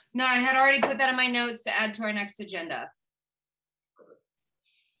 No, I had already put that in my notes to add to our next agenda.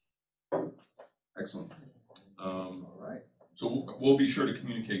 Excellent. All right. So we'll be sure to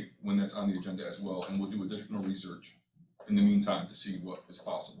communicate when that's on the agenda as well, and we'll do additional research in the meantime to see what is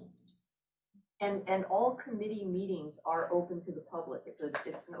possible. And all committee meetings are open to the public. It's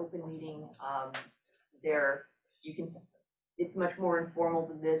an open meeting. It's much more informal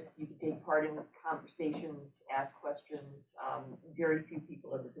than this. You can take part in conversations, ask questions. Very few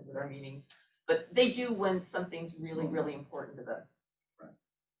people ever visit our meetings, but they do when something's really, really important to them.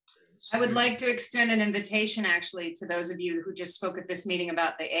 I would like to extend an invitation actually to those of you who just spoke at this meeting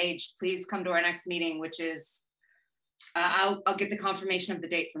about the age. Please come to our next meeting, which is, I'll get the confirmation of the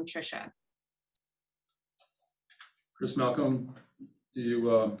date from Tricia. Chris Malcolm, do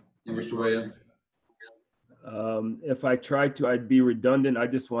you wish to weigh in? If I tried to, I'd be redundant. I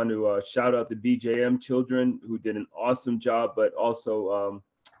just want to shout out the BJM children who did an awesome job, but also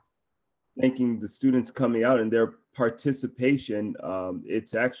thanking the students coming out and their participation.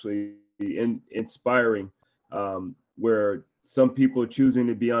 It's actually inspiring, where some people choosing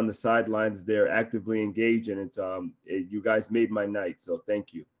to be on the sidelines, they're actively engaged, and it's you guys made my night, so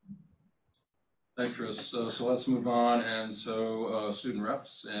thank you. Thanks, Chris. So let's move on. And so student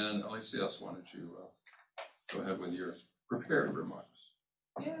reps and ICS, why don't you go ahead with your prepared remarks.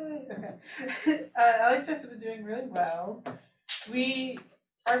 Yay, okay. ICS has been doing really well.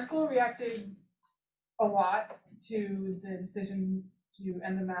 Our school reacted a lot to the decision to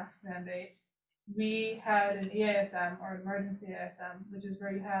end the mask mandate. We had an EASM, or an emergency EASM, which is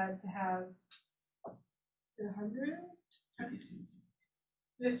where you had to have 150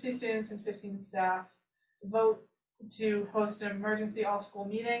 students and 15 staff vote to host an emergency all-school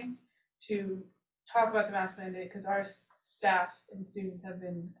meeting to talk about the mask mandate, because our staff and students have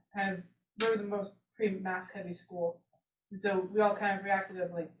been we're the most pre-mask heavy school. And so we all kind of reacted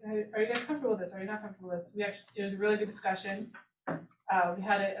of like, hey, are you guys comfortable with this? Are you not comfortable with this? It was a really good discussion. We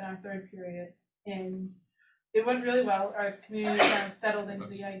had it in our third period, and it went really well. Our community kind of settled into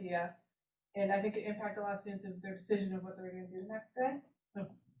the idea, and I think it impacted a lot of students in their decision of what they were going to do the next day. So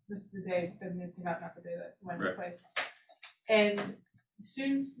this is the day the news came out, not the day that went into place. And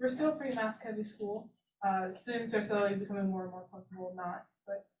students, we're still a pretty mask heavy school. Students are slowly becoming more and more comfortable not,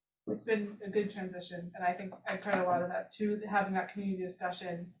 but it's been a good transition, and I think I credit a lot of that to having that community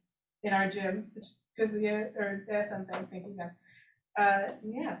discussion in our gym, which because the ASM thing, thank you again.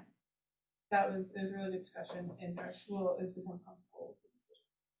 Yeah, it was a really good discussion, and our school has become comfortable with the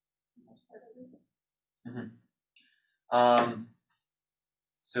decision.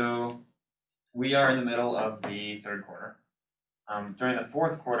 So we are in the middle of the third quarter. During the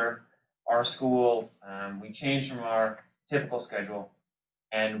fourth quarter, our school, we changed from our typical schedule,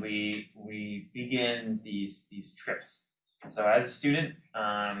 and we begin these trips. So as a student,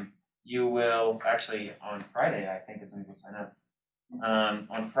 you will actually on Friday, I think is when you sign up.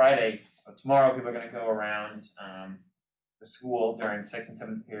 On Friday, tomorrow, people are gonna go around, the school during 6th and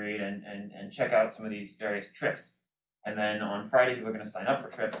 7th period and check out some of these various trips. And then on Friday, people are gonna sign up for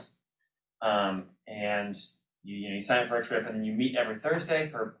trips. And you sign up for a trip and then you meet every Thursday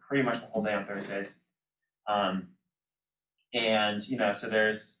for pretty much the whole day on Thursdays. And so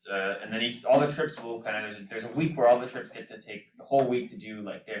there's and then all the trips will kind of there's a week where all the trips get to take the whole week to do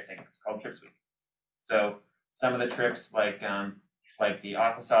like their thing. It's called Trips Week. So some of the trips like the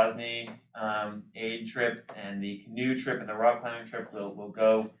Akwesasne aid trip and the canoe trip and the rock climbing trip will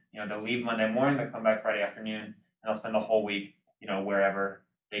go. They'll leave Monday morning, they'll come back Friday afternoon, and they'll spend the whole week wherever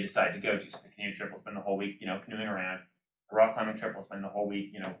they decide to go to. So the canoe trip will spend the whole week canoeing around. The rock climbing trip will spend the whole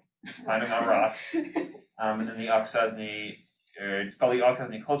week climbing on rocks. And then the Akwesasne, it's called the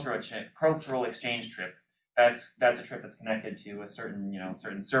Akwesasne cultural exchange trip. That's a trip that's connected to a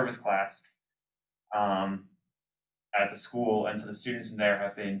certain service class at the school, and so the students in there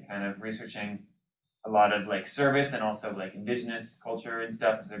have been kind of researching a lot of like service and also like indigenous culture and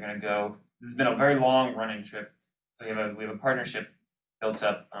stuff. So they're going to go. This has been a very long running trip. So we have a partnership built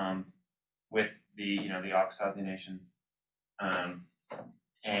up with the the Akwesasne Nation.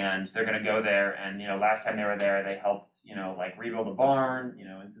 And they're going to go there, and last time they were there, they helped like rebuild a barn,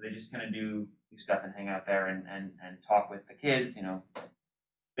 and so they just kind of do stuff and hang out there and talk with the kids,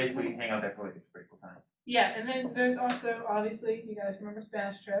 basically hang out there for like a pretty cool time. Yeah, and then there's also, obviously, you guys remember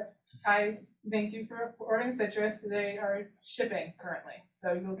Spanish trip. I thank you for ordering citrus. They are shipping currently,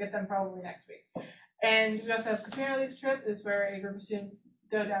 so you'll get them probably next week. And we also have Katrina Relief Trip, is where a group of students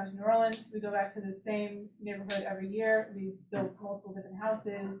go down to New Orleans. We go back to the same neighborhood every year. We build multiple different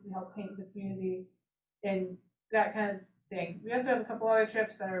houses. We help paint the community and that kind of thing. We also have a couple other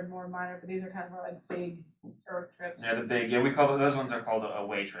trips that are more minor, but these are kind of more like big earth trips. Yeah, we call those ones are called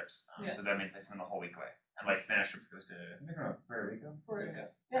away trips. Yeah. So that means they spend the whole week away. And like Spanish trips goes to Puerto Rico. Puerto Rico.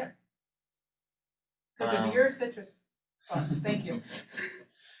 Yeah. Because of your citrus funds. Thank you.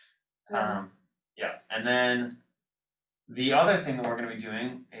 Yeah, and then the other thing that we're going to be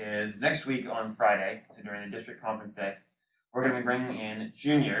doing is next week on Friday, so during the district conference day, we're going to be bringing in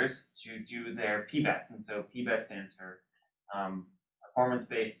juniors to do their PBATs. And so PBAT stands for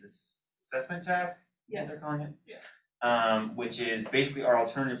performance-based assessment task. Yes. They're calling it. Yeah. Which is basically our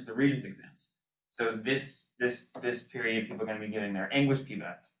alternative to the Regents exams. So this period, people are going to be getting their English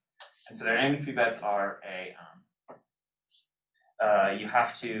PBATs, and so their English PBATs are you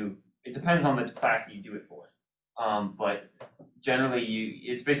have to. It depends on the class that you do it for, but generally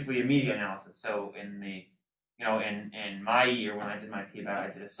it's basically a media analysis. So in the in my year when I did my PBAT, I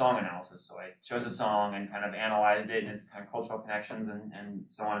did a song analysis. So I chose a song and kind of analyzed it and its kind of cultural connections and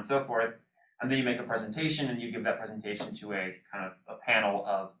so on and so forth. And then you make a presentation and you give that presentation to a kind of a panel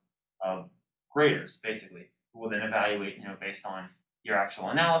of graders, basically, who will then evaluate, based on your actual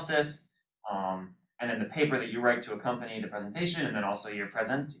analysis, and then the paper that you write to accompany the presentation, and then also your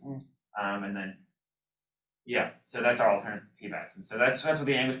presenting, and then, yeah, so that's our alternative to PBATs. And so that's what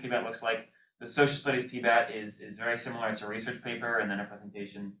the English PBAT looks like. The social studies PBAT is very similar. It's a research paper and then a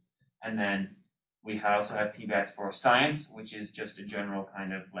presentation. And then we also have PBATs for science, which is just a general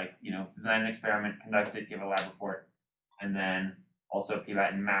kind of like, design an experiment, conduct it, give a lab report. And then also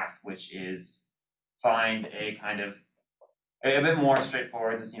PBAT in math, which is find a kind of a bit more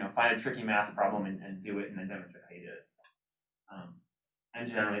straightforward, is find a tricky math problem and do it and then demonstrate how you did it. And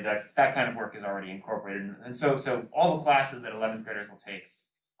generally that kind of work is already incorporated. And so all the classes that 11th graders will take,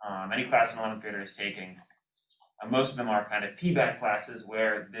 any class an 11th grader is taking, most of them are kind of PBAT classes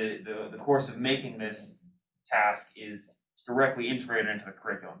where the course of making this task is directly integrated into the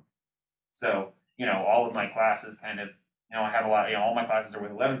curriculum. So, all of my classes kind of, I have a lot, all my classes are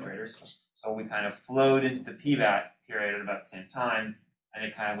with 11th graders. So we kind of flowed into the PBAT period at about the same time. And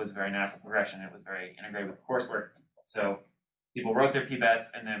it kind of was a very natural progression. It was very integrated with the coursework. So people wrote their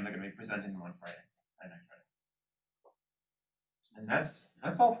PBATs and then they're going to be presenting them on Friday, next Friday. And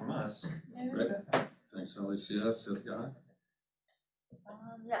that's all from us. Great. Thanks, ICS.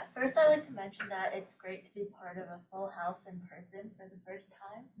 Yeah, first I'd like to mention that it's great to be part of a full house in person for the first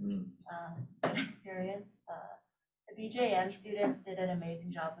time. An experience. The BJM students did an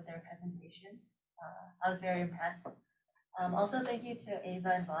amazing job with their presentations. I was very impressed. Also, thank you to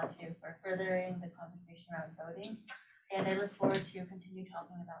Ava and Batu for furthering the conversation around voting. And I look forward to continue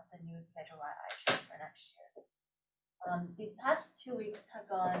talking about the new schedule at ICSD for next year. These past 2 weeks have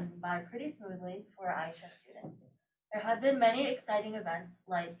gone by pretty smoothly for ICSD students. There have been many exciting events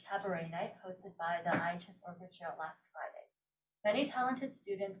like Cabaret Night hosted by the ICSD Orchestra last Friday. Many talented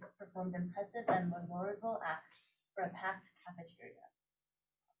students performed impressive and memorable acts for a packed cafeteria.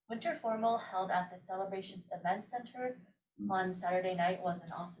 Winter Formal held at the Celebrations Event Center on Saturday night was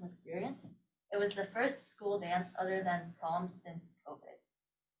an awesome experience. It was the first school dance other than prom since COVID.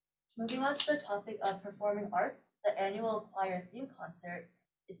 Moving on to the topic of performing arts, the annual choir theme concert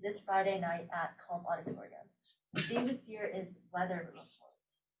is this Friday night at Culp Auditorium. The theme this year is Weather Report.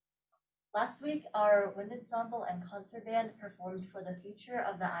 Last week, our wind ensemble and concert band performed for the future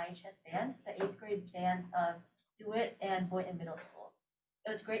of the IHS band, the 8th grade bands of DeWitt and Boynton Middle School.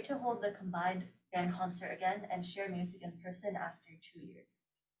 It was great to hold the combined band concert again and share music in person after 2 years.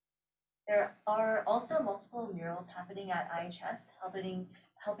 There are also multiple murals happening at IHS,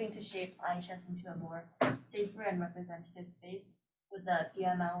 helping to shape IHS into a more safer and representative space, with the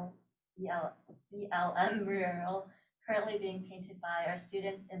BLM mural currently being painted by our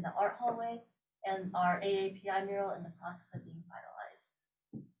students in the art hallway and our AAPI mural in the process of being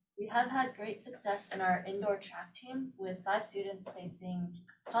finalized. We have had great success in our indoor track team, with 5 students placing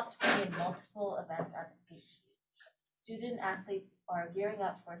top 20 in multiple events at the state. Student athletes are gearing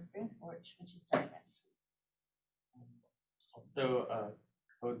up for spring sports, which is starting next week. Also,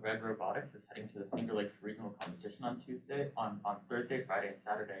 Code Red Robotics is heading to the Finger Lakes Regional Competition on Thursday, Friday, and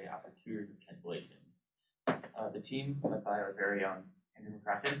Saturday after 2 years of cancellation. The team, led by our very own Andrew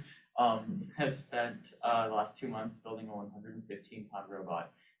McCracken, has spent the last 2 months building a 115-pound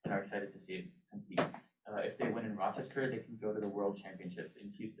robot and are excited to see it compete. If they win in Rochester, they can go to the World Championships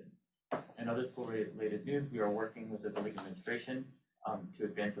in Houston. In other school-related news, we are working with the building administration to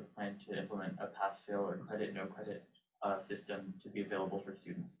advance a plan to implement a pass-fail or credit-no-credit system to be available for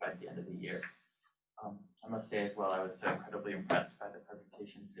students by the end of the year. I must say as well, I was so incredibly impressed by the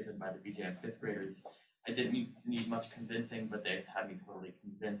presentations given by the BJM 5th graders. I didn't need much convincing, but they had me totally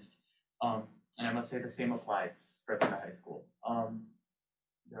convinced. And I must say the same applies for the high school.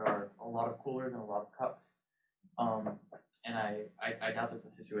 There are a lot of coolers and a lot of cups. And I doubt that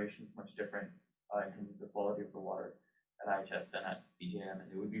the situation is much different in terms of the quality of the water at IHS than at BJM.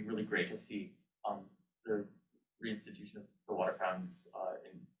 And it would be really great to see the reinstitution of the water fountains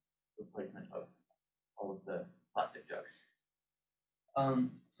in replacement of all of the plastic jugs.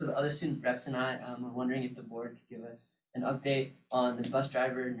 So the other student reps and I are wondering if the board could give us an update on the bus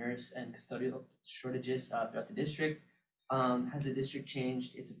driver, nurse, and custodial shortages throughout the district. Has the district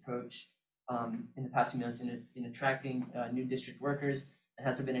changed its approach in the past few months in attracting new district workers? And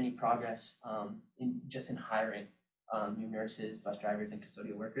has there been any progress in hiring new nurses, bus drivers, and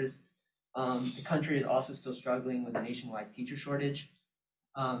custodial workers? The country is also still struggling with a nationwide teacher shortage.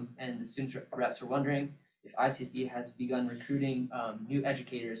 And the student reps are wondering if ICSD has begun recruiting new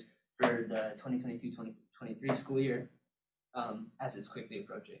educators for the 2022-2023 school year as it's quickly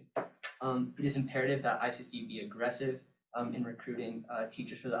approaching. It is imperative that ICSD be aggressive in recruiting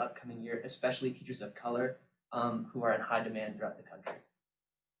teachers for the upcoming year, especially teachers of color who are in high demand throughout the country.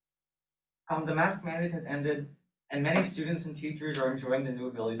 The mask mandate has ended, and many students and teachers are enjoying the new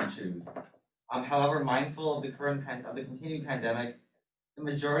ability to choose. However, mindful of the continued pandemic, the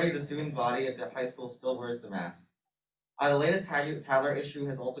majority of the student body at the high school still wears the mask. The latest Tyler issue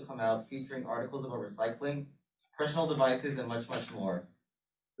has also come out, featuring articles about recycling, personal devices, and much, much more.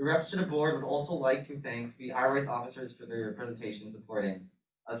 The reps to the board would also like to thank the IRS officers for their presentation supporting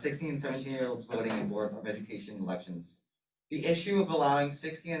 16 and 17-year-olds voting in Board of Education elections. The issue of allowing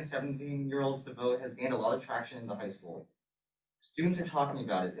 16 and 17-year-olds to vote has gained a lot of traction in the high school. Students are talking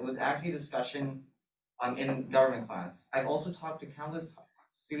about it. It was actually a discussion in government class. I've also talked to countless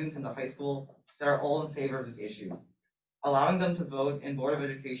students in the high school that are all in favor of this issue. Allowing them to vote in Board of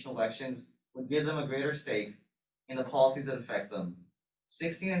Education elections would give them a greater stake in the policies that affect them.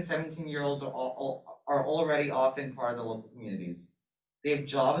 16 and 17-year-olds are already often part of the local communities. They have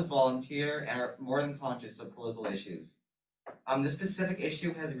jobs as volunteer and are more than conscious of political issues. This specific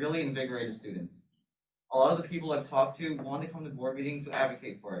issue has really invigorated students. A lot of the people I've talked to want to come to board meetings to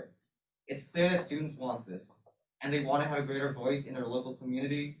advocate for it. It's clear that students want this, and they want to have a greater voice in their local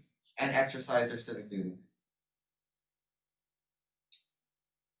community and exercise their civic duty.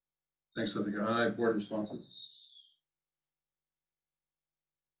 Thanks, Olivia. Board responses.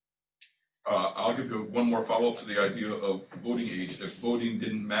 I'll give you one more follow-up to the idea of voting age. If voting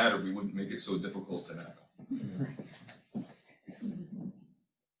didn't matter, we wouldn't make it so difficult to have.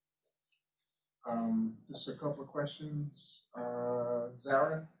 Just a couple of questions.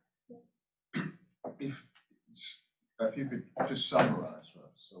 Zara, if you could just summarize for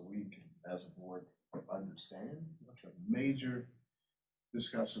us so we can, as a board, understand what the major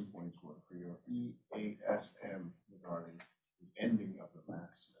discussion points were for your EASM regarding the ending of the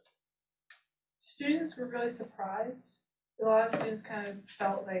mask. Students were really surprised. A lot of students kind of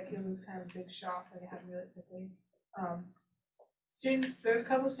felt like it was kind of a big shock, like it happened really quickly. there's a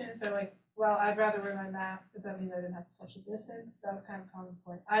couple of students that are like, well, I'd rather wear my mask, but that means I didn't have to social distance. That was kind of a common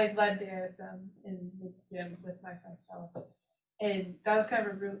point. I led the ASM in the gym with my friend Stella. And that was kind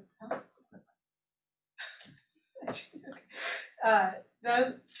of a real,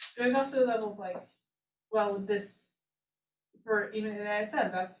 there's also a level of like, well, with this, for even in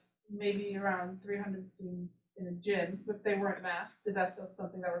ASM, that's maybe around 300 students in a gym, if they weren't masked, is that still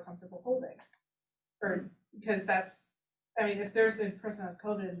something that we're comfortable holding? Or, because that's, I mean, if there's a person that's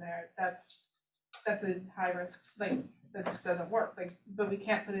COVID in there, that's a high risk, like, that just doesn't work, like, but we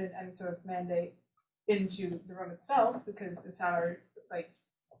can't put in any sort of mandate into the room itself, because it's not our, like,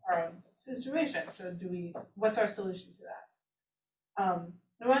 our own situation, so what's our solution to that?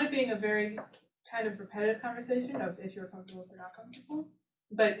 It wound up being a very kind of repetitive conversation of if you're comfortable, if you're not comfortable.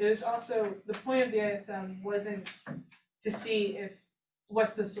 But it was also, the point of the ASM wasn't to see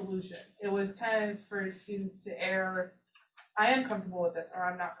what's the solution. It was kind of for students to err, I am comfortable with this, or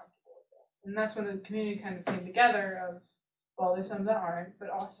I'm not comfortable with this. And that's when the community kind of came together of, well, there's some that aren't, but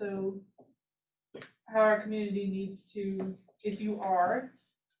also how our community needs to, if you are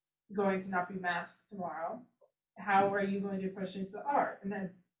going to not be masked tomorrow, how are you going to approach things that are, and then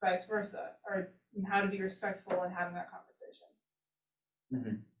vice versa, or how to be respectful in having that conversation.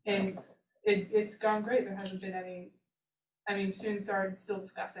 And it's gone great. There hasn't been any, I mean, students are still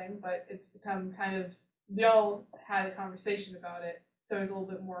discussing, but it's become kind of, we all had a conversation about it, so it's a little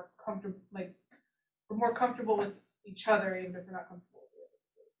bit more comfortable, like, we're more comfortable with each other, even if we're not comfortable with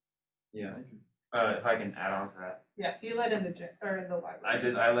it. Yeah, if I can add on to that. Yeah, he led in the gym, or in the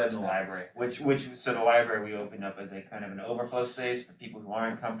library. I led in the library, so the library we opened up as a kind of an overflow space for people who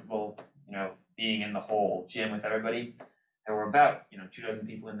aren't comfortable, being in the whole gym with everybody. There were about, 24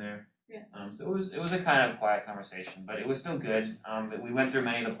 people in there. Yeah. So it was a kind of quiet conversation, but it was still good. That we went through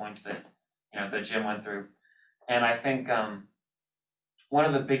many of the points that, that Jim went through. And I think one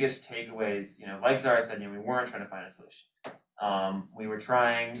of the biggest takeaways, like Zara said, we weren't trying to find a solution. We were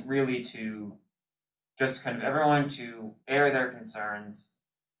trying really to just kind of everyone to air their concerns.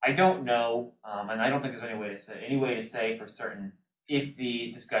 I don't know, and I don't think there's any way to say for certain if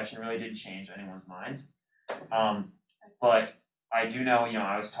the discussion really did change anyone's mind. But I do know,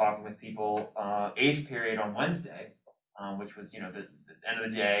 I was talking with people 8th period on Wednesday, which was, the end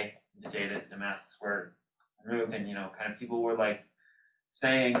of the day that the masks were removed, and, kind of people were like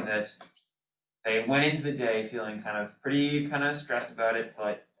saying that they went into the day feeling pretty stressed about it,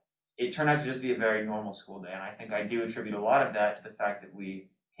 but it turned out to just be a very normal school day. And I think I do attribute a lot of that to the fact that we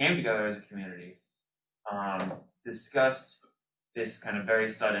came together as a community, discussed this kind of very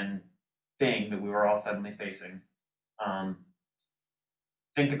sudden thing that we were all suddenly facing,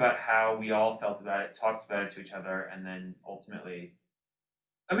 think about how we all felt about it, talked about it to each other, and then ultimately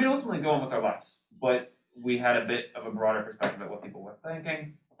go on with our lives. But we had a bit of a broader perspective about what people were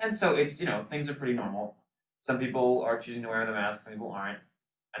thinking. And so it's, things are pretty normal. Some people are choosing to wear the mask, some people aren't.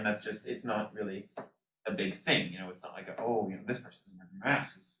 And that's just, it's not really a big thing. It's not like, this person is wearing a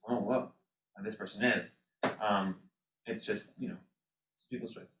mask. And this person is. It's just, it's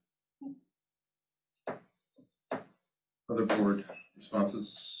people's choice. Other board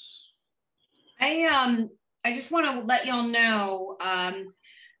responses? I just want to let y'all know,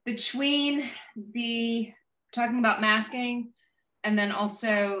 between talking about masking and then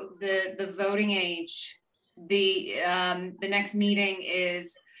also the voting age, the next meeting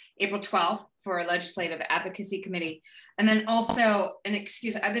is April 12th for a legislative advocacy committee. And then also,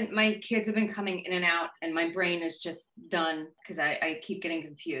 my kids have been coming in and out and my brain is just done because I keep getting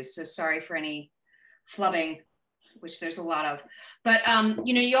confused. So sorry for any flubbing, which there's a lot of. But,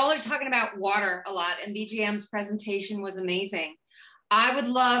 y'all are talking about water a lot, and BGM's presentation was amazing. I would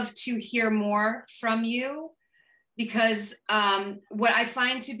love to hear more from you, because what I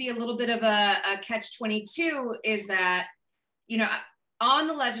find to be a little bit of a catch-22 is that, on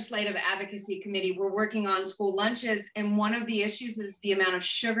the Legislative Advocacy Committee, we're working on school lunches, and one of the issues is the amount of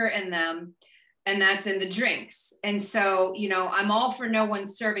sugar in them, and that's in the drinks. And so, I'm all for no one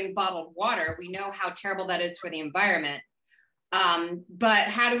serving bottled water. We know how terrible that is for the environment. But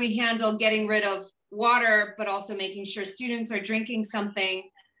how do we handle getting rid of water, but also making sure students are drinking something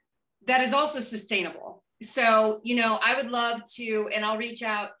that is also sustainable? So, I would love to, and I'll reach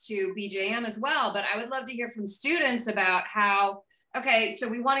out to BJM as well, but I would love to hear from students about how, okay, so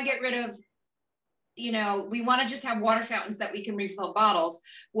we want to get rid of, we want to just have water fountains that we can refill bottles.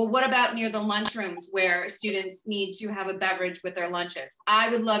 Well, what about near the lunchrooms where students need to have a beverage with their lunches? I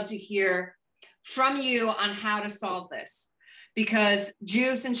would love to hear from you on how to solve this, because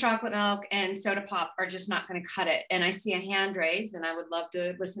juice and chocolate milk and soda pop are just not going to cut it. And I see a hand raised and I would love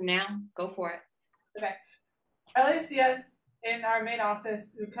to listen now. Go for it. Okay. LACS in our main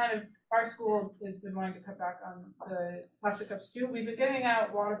office, our school has been wanting to cut back on the plastic cups too. We've been giving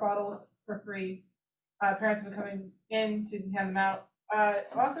out water bottles for free. Parents have been coming in to hand them out.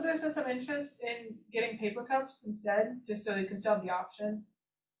 Also, there's been some interest in getting paper cups instead, just so they can still have the option.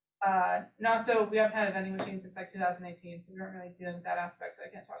 And also, we haven't had a vending machine since like 2018, so we weren't really dealing with that aspect, so I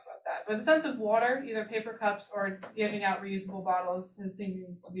can't talk about that. But the sense of water, either paper cups or giving out reusable bottles, has seemed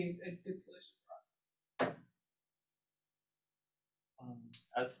to be a good solution for us.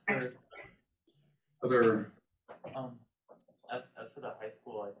 As for Other, as for the high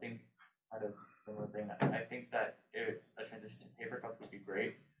school, I think kind of similar thing. I think that a transition to paper cups would be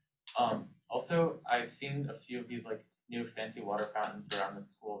great. Also, I've seen a few of these like new fancy water fountains around the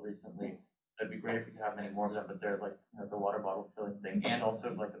school recently. That'd be great if we could have many more of them, but they're like, you know, the water bottle filling thing, and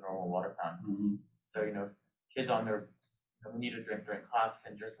also like the normal water fountain. So, you know, kids on their, you know, who need a drink during class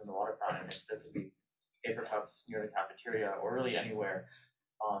can drink from the water fountain. If there could be paper cups near the cafeteria or really anywhere,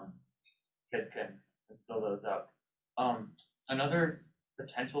 kids can fill those up. Another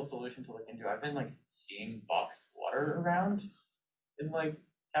potential solution to look into, I've been like seeing boxed water around in like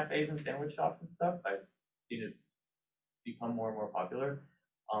cafes and sandwich shops and stuff. I've seen it become more and more popular.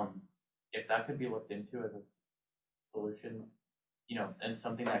 If that could be looked into as a solution, you know, and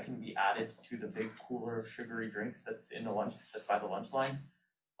something that can be added to the big cooler sugary drinks that's by the lunch line,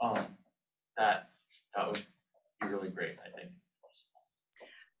 that would be really great, I think.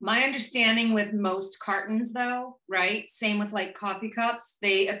 My understanding with most cartons though, right? Same with like coffee cups,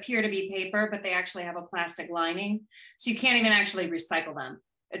 they appear to be paper, but they actually have a plastic lining. So you can't even actually recycle them.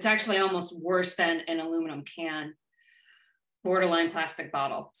 It's actually almost worse than an aluminum can, borderline plastic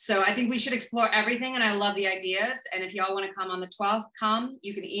bottle. So I think we should explore everything, and I love the ideas. And if y'all want to come on the 12th, come,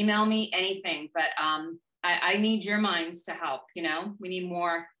 you can email me anything, but I need your minds to help, you know? We need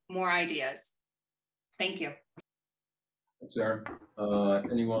more ideas. Thank you. Sarah,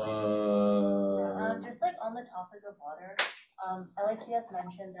 anyone? Just like on the topic of water, LICS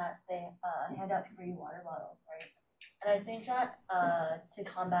mentioned that they hand out free water bottles, right? And I think that to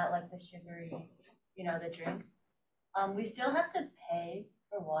combat like the sugary, you know, the drinks, we still have to pay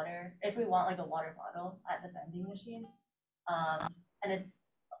for water if we want like a water bottle at the vending machine. And it's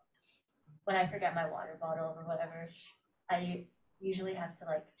when I forget my water bottle or whatever, I usually have to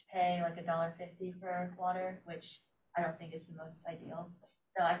like pay like $1.50 for water, which I don't think is the most ideal.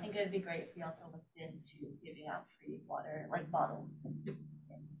 So I think it would be great if we also looked into giving out free water, like bottles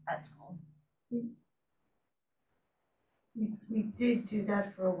at school. We did do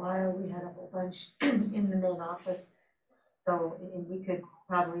that for a while. We had a whole bunch in the main office. So, and we could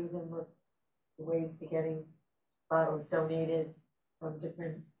probably even look for ways to getting bottles donated from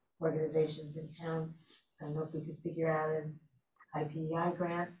different organizations in town. I don't know if we could figure out an IPEI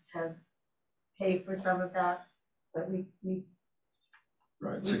grant to pay for some of that, but we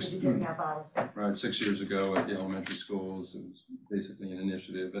Right, could be giving out bottles. Right, 6 years ago at the elementary schools, it was basically an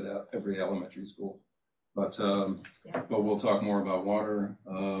initiative at every elementary school. But we'll talk more about water.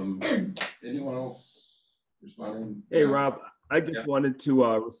 Anyone else responding? Hey, Rob, I just wanted to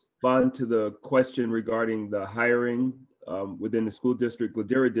respond to the question regarding the hiring within the school district.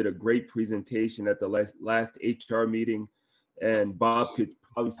 Ladera did a great presentation at the last HR meeting, and Bob could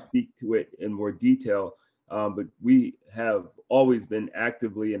probably speak to it in more detail. But we have always been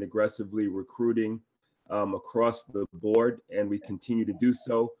actively and aggressively recruiting across the board, and we continue to do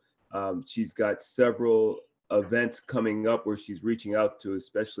so. She's got several events coming up where she's reaching out to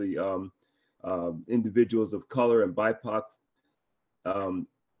especially individuals of color and BIPOC,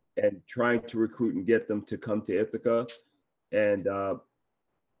 and trying to recruit and get them to come to Ithaca. And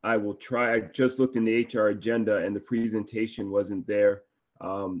I will try. I just looked in the HR agenda and the presentation wasn't there.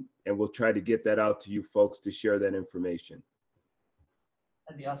 And we'll try to get that out to you folks to share that information.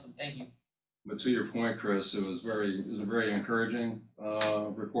 That'd be awesome. Thank you. But to your point, Chris, it was a very encouraging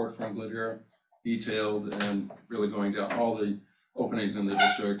report from Ladera, detailed and really going down all the openings in the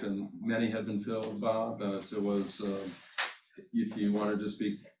district, and many have been filled, Bob. It was, if you wanted to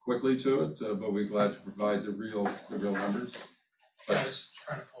speak quickly to it, but we're glad to provide the real numbers. Yeah, I was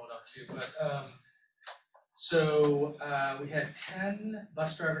trying to pull it up too, but so we had 10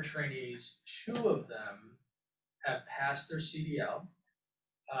 bus driver trainees. 2 of them have passed their CDL.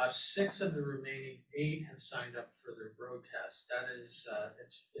 6 of the remaining 8 have signed up for their road test. That is,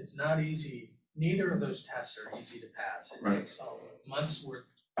 it's not easy. Neither of those tests are easy to pass. It takes months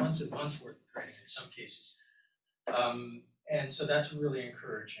and months worth of training in some cases. And so that's really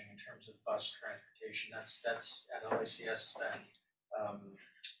encouraging in terms of bus transportation. That's at LICS has been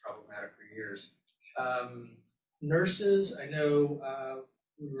problematic for years. Nurses, I know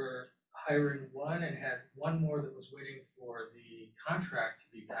we were hiring one and had one more that was waiting for the contract to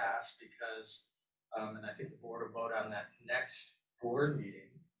be passed because, and I think the board will vote on that next board meeting.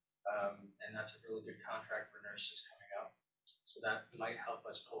 And that's a really good contract for nurses coming up. So that might help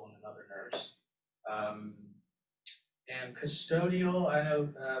us pull in another nurse. And custodial, I know,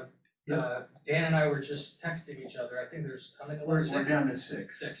 Dan and I were just texting each other. I think there's, how many? We're down to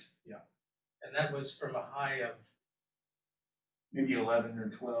 6. 6. Yeah. And that was from a high of maybe 11 or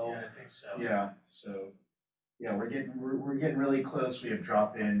 12. Yeah, I think so. Yeah, so yeah, we're getting really close. We have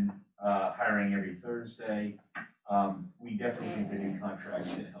drop-in hiring every Thursday. We definitely think the new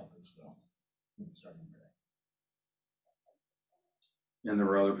contract's gonna help as well. Starting today. And there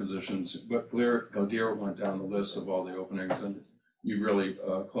were other positions, but Gadir went down the list of all the openings, and you've really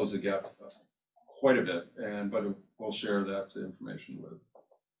closed the gap quite a bit. But we'll share that information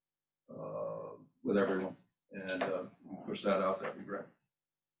with everyone, and push that out. That'd be great.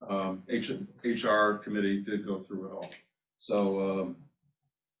 HR committee did go through it all. So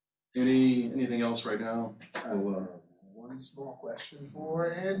anything else right now? One small question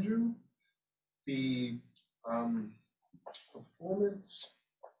for Andrew. The performance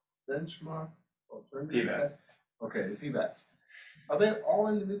benchmark alternative PBATs. test? Okay, the PBATs. Are they all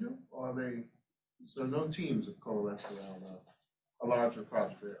individual, or are they, so no teams have coalesced around a larger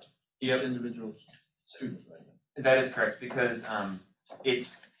project there? Yep. Each individual student right now? That is correct, because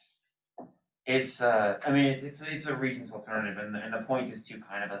it's I mean it's a Regents alternative, and the point is to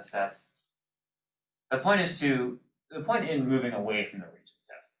kind of assess. The point in moving away from the Regents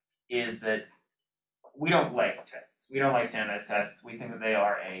test is that we don't like tests. We don't like standardized tests. We think that they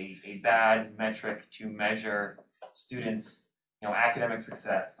are a bad metric to measure students, academic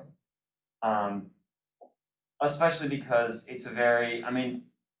success. Especially because it's a very, I mean,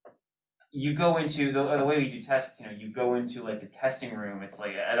 you go into the way we do tests, you go into like the testing room. It's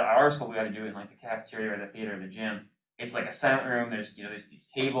like at our school we got to do it in like the cafeteria or the theater or the gym. It's like a silent room. There's these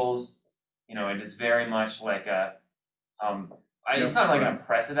tables. It is very much like a it's not like an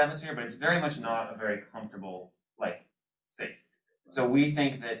oppressive atmosphere, but it's very much not a very comfortable space. So we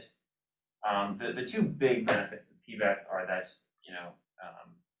think that the two big benefits of PBATs are that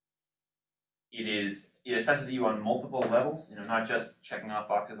it assesses you on multiple levels, not just checking off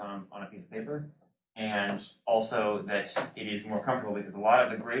boxes on a piece of paper, and also that it is more comfortable because a lot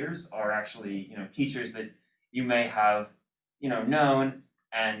of the graders are actually teachers that you may have known,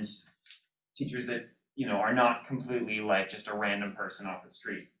 and teachers that are not completely like just a random person off the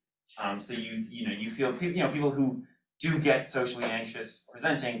street. So you feel people who do get socially anxious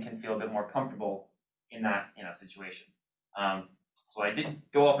presenting can feel a bit more comfortable in that situation. So I did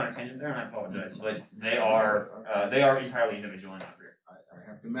go off on a tangent there, and I apologize, but they are entirely individual and not group. I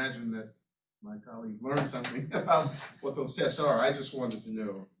have to imagine that my colleague learned something about what those tests are. I just wanted to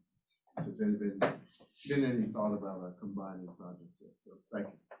know if there's been any thought about a combining project. So thank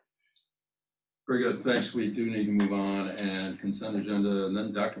you. Very good, thanks. We do need to move on, and consent agenda, and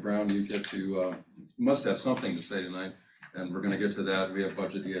then Dr. Brown, you get to, you must have something to say tonight, and we're gonna get to that. We have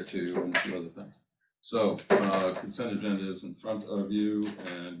budget to get to and a few other things. So consent agenda is in front of you,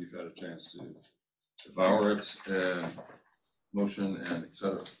 and you've had a chance to devour it, and motion and et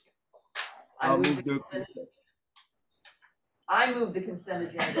cetera. I move the consent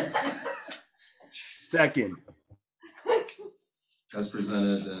agenda. Second. As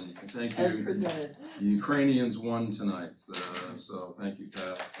presented, and thank you. As presented. The Ukrainians won tonight, so thank you,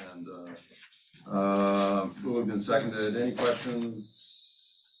 Pat. And moved and seconded. Any questions?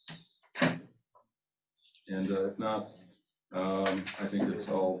 And if not, I think it's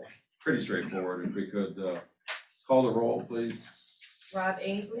all pretty straightforward. If we could call the roll, please. Rob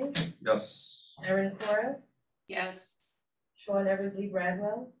Ainsley, Yes. Erin Cora, Yes. Sean Eversley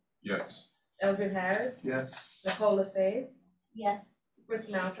Bradwell, Yes. Eldred Harris, Yes. Nicola Faye, Yes. Chris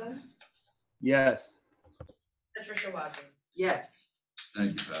Malcolm, Yes. Patricia Watson. Yes.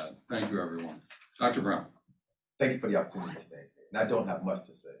 Thank you, Pat. Thank you, everyone. Dr. Brown. Thank you for the opportunity to stay. And I don't have much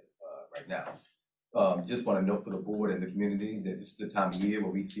to say right now. Just want to note for the board and the community that this is the time of year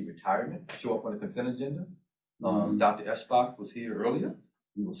where we see retirements show up on the consent agenda. Dr. Eschbach was here earlier.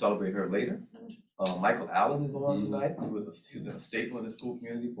 We will celebrate her later. Michael Allen is on tonight. He was a staple in the school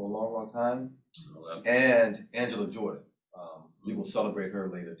community for a long, long time. And Angela Jordan. We will celebrate her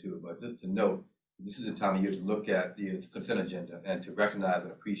later too. But just to note, this is the time of year to look at the consent agenda and to recognize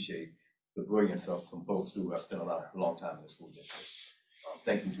and appreciate the brilliance of some folks who have spent a long time in the school district.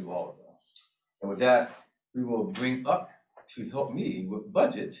 Thank you to all of them. And with that, we will bring up to help me with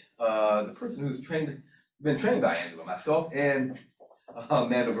budget, the person who's been trained by Angela, myself, and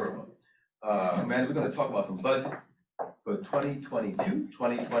Amanda Verma. Amanda, we're going to talk about some budget. for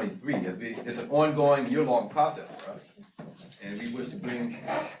 2022-2023. It's an ongoing year-long process for us. And we wish to bring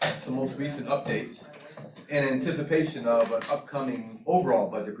some most recent updates in anticipation of an upcoming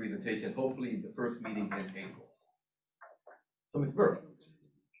overall budget presentation, hopefully the first meeting in April. So Ms. Burke.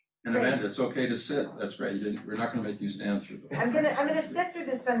 And Amanda, it's okay to sit. That's great. We're not gonna make you stand through the. I'm gonna sit through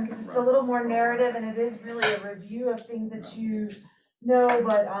this one because it's a little more narrative and it is really a review of things that you know,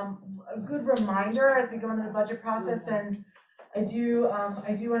 but a good reminder as we go into the budget process. And I do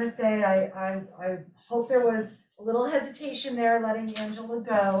wanna say I hope there was a little hesitation there letting Angela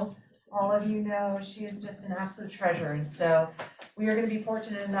go. All of you know she is just an absolute treasure, and so we are gonna be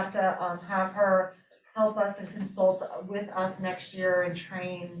fortunate enough to have her help us and consult with us next year and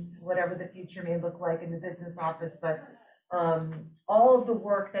train whatever the future may look like in the business office. But all of the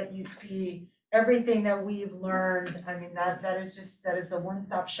work that you see, everything that we've learned, I mean, that is a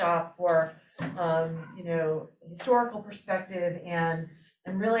one-stop shop for historical perspective and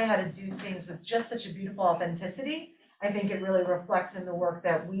really how to do things with just such a beautiful authenticity. I think it really reflects in the work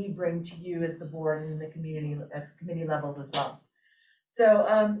that we bring to you as the board and the community at the committee levels as well.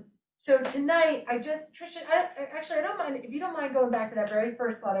 So tonight, Tricia, I don't mind, if you don't mind going back to that very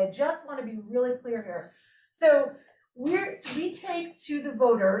first slide, I just want to be really clear here. So we take to the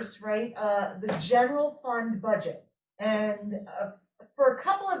voters, right, the general fund budget. And for a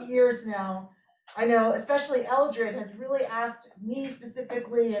couple of years now, I know especially Eldred has really asked me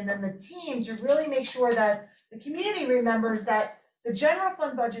specifically and then the team to really make sure that the community remembers that the general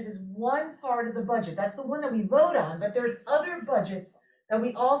fund budget is one part of the budget. That's the one that we vote on, but there's other budgets that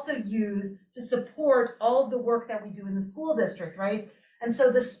we also use to support all of the work that we do in the school district, right? And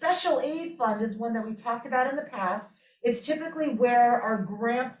so the special aid fund is one that we talked about in the past. It's typically where our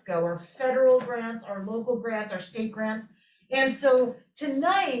grants go, our federal grants, our local grants, our state grants. And so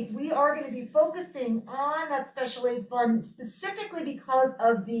tonight we are going to be focusing on that special aid fund specifically because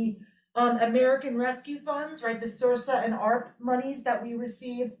of the American Rescue Funds, right? The SURSA and ARP monies that we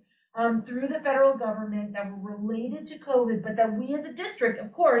received through the federal government that were related to COVID, but that we as a district,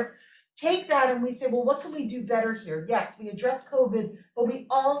 of course, take that and we say, well, what can we do better here? Yes, we address COVID, but we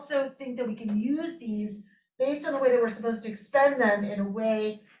also think that we can use these based on the way that we're supposed to expend them in a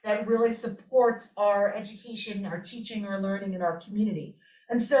way that really supports our education, our teaching, our learning in our community.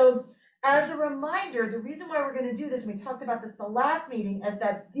 And so as a reminder, the reason why we're going to do this, and we talked about this the last meeting, is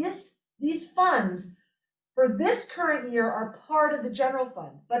that these funds for this current year are part of the general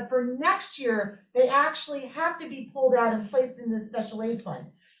fund, but for next year, they actually have to be pulled out and placed in the special aid fund.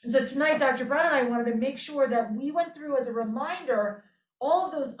 And so tonight, Dr. Brown and I wanted to make sure that we went through as a reminder all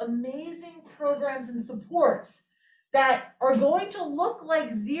of those amazing programs and supports that are going to look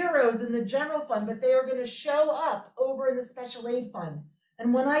like zeros in the general fund, but they are going to show up over in the special aid fund.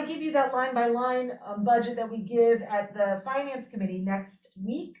 And when I give you that line by line budget that we give at the finance committee next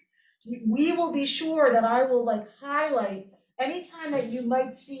week, we will be sure that I will highlight anytime that you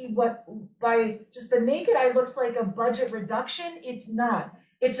might see what by just the naked eye looks like a budget reduction. It's not.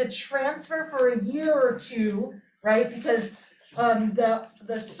 It's a transfer for a year or two, right? Because the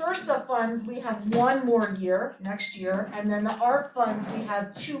SURSA funds, we have one more year next year, and then the ARP funds, we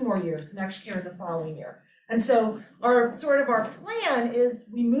have 2 more years next year and the following year. And so our plan is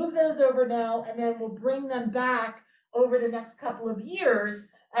we move those over now, and then we'll bring them back over the next couple of years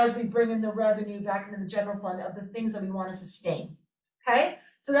as we bring in the revenue back into the general fund of the things that we want to sustain. Okay,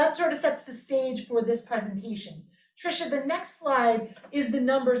 so that sort of sets the stage for this presentation. Tricia, the next slide is the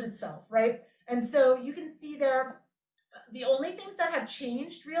numbers itself, right? And so you can see there, the only things that have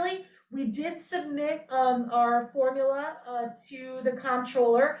changed really, we did submit our formula to the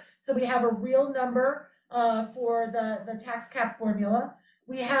comptroller. So we have a real number for the tax cap formula.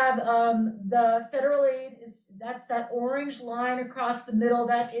 We have the federal aid, that's that orange line across the middle.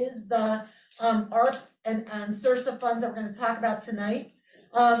 That is the ARP and SURSA funds that we're going to talk about tonight.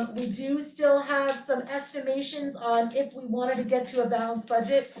 We do still have some estimations on if we wanted to get to a balanced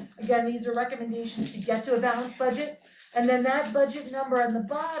budget. Again, these are recommendations to get to a balanced budget. And then that budget number on the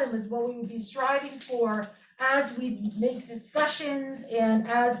bottom is what we would be striving for as we make discussions and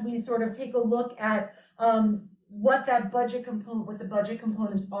as we sort of take a look at what the budget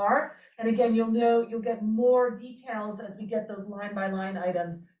components are. And again, you'll get more details as we get those line by line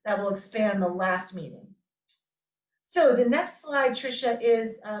items that will expand the last meeting. So the next slide, Tricia,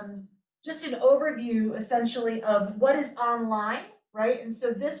 is just an overview essentially of what is online, right? And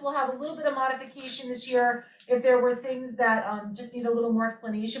so this will have a little bit of modification this year if there were things that just need a little more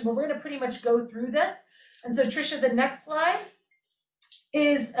explanation, but we're going to pretty much go through this. And so Tricia, the next slide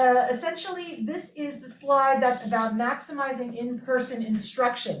is essentially, this is the slide that's about maximizing in-person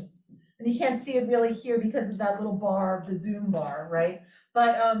instruction. And you can't see it really here because of that little bar, the Zoom bar, right?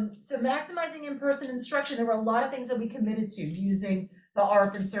 But so maximizing in-person instruction, there were a lot of things that we committed to using the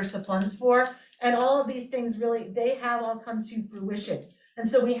ARP and SIRSA funds for. And all of these things really, they have all come to fruition. And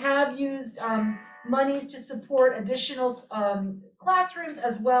so we have used monies to support additional classrooms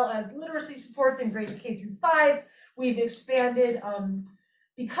as well as literacy supports in grades K through 5. We've expanded,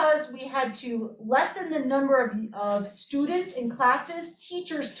 because we had to lessen the number of students in classes,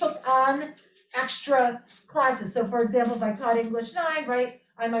 teachers took on extra classes. So for example, if I taught English 9, right,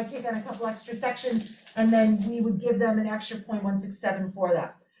 I might take on a couple extra sections and then we would give them an extra 0.167 for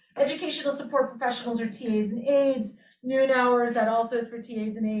that. Educational support professionals or TAs and aides, noon hours, that also is for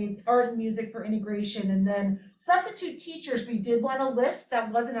TAs and aides, art and music for integration, and then substitute teachers, we did want a list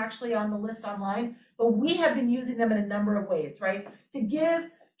that wasn't actually on the list online, but we have been using them in a number of ways, right? To give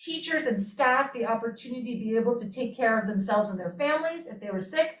teachers and staff the opportunity to be able to take care of themselves and their families if they were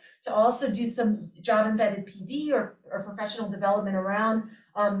sick, to also do some job embedded PD or professional development around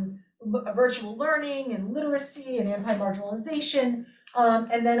virtual learning and literacy and anti-marginalization.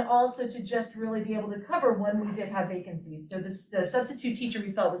 And then also to just really be able to cover when we did have vacancies. So the substitute teacher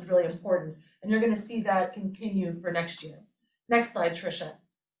we felt was really important, and you're going to see that continue for next year. Next slide, Tricia.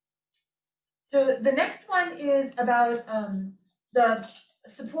 So the next one is about the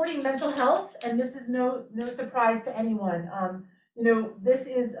supporting mental health, and this is no surprise to anyone. You know, this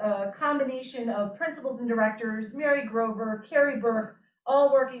is a combination of principals and directors, Mary Grover, Carrie Burke,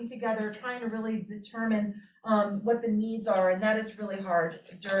 all working together, trying to really determine what the needs are, and that is really hard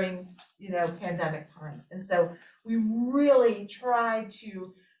during, you know, pandemic times. And so we really try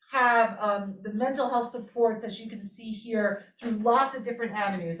to have the mental health supports, as you can see here, through lots of different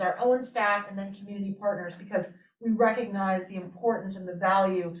avenues, our own staff and then community partners, because we recognize the importance and the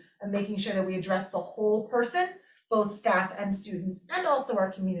value of making sure that we address the whole person, both staff and students, and also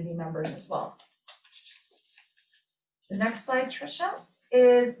our community members as well. The next slide, Tricia,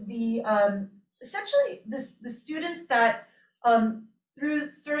 is the essentially the students that through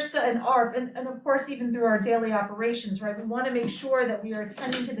SIRSA and ARP, and of course even through our daily operations, right? We want to make sure that we are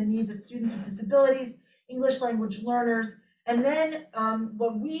attending to the needs of students with disabilities, English language learners, and then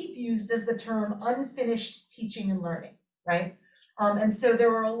what we've used is the term unfinished teaching and learning, right? And so there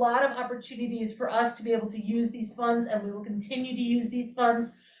were a lot of opportunities for us to be able to use these funds, and we will continue to use these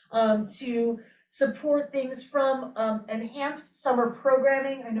funds to support things from enhanced summer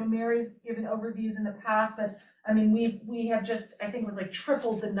programming. I know Mary's given overviews in the past, but I mean, we have just, I think it was like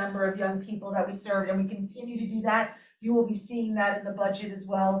tripled the number of young people that we served, and we continue to do that. You will be seeing that in the budget as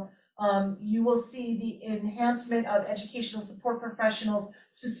well. You will see the enhancement of educational support professionals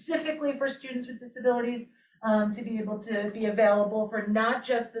specifically for students with disabilities, to be able to be available for not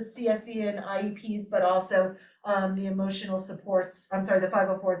just the CSE and IEPs, but also the emotional supports, the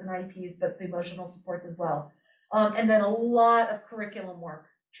 504s and IEPs, but the emotional supports as well. And then a lot of curriculum work,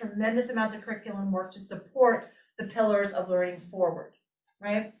 tremendous amounts of curriculum work to support the pillars of learning forward,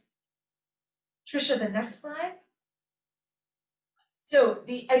 right? Tricia, the next slide. So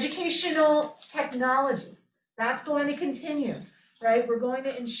the educational technology, that's going to continue, right? We're going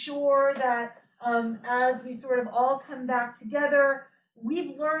to ensure that as we sort of all come back together,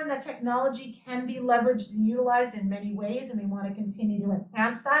 we've learned that technology can be leveraged and utilized in many ways, and we want to continue to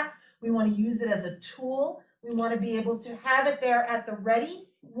enhance that. We want to use it as a tool. We want to be able to have it there at the ready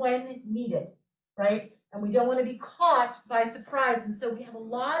when needed, right? And we don't want to be caught by surprise. And so we have a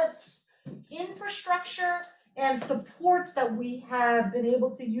lot of infrastructure and supports that we have been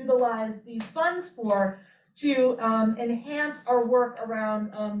able to utilize these funds for to enhance our work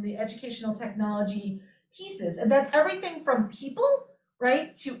around the educational technology pieces. And that's everything from people,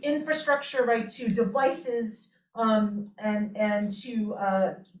 right, to infrastructure, right, to devices, and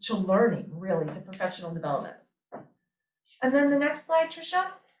to learning, really, to professional development. And then the next slide, Tricia.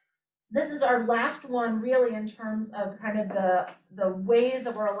 This is our last one, really, in terms of kind of the ways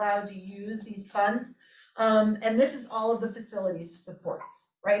that we're allowed to use these funds. And this is all of the facilities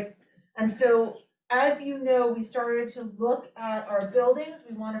supports, right? And so, as you know, we started to look at our buildings.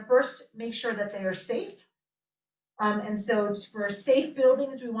 We want to first make sure that they are safe. And so for safe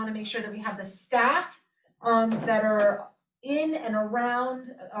buildings, we want to make sure that we have the staff that are in and around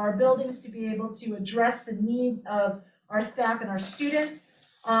our buildings to be able to address the needs of our staff and our students.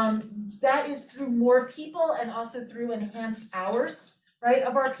 That is through more people and also through enhanced hours, right,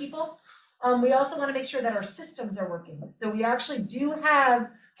 of our people. We also want to make sure that our systems are working. So we actually do have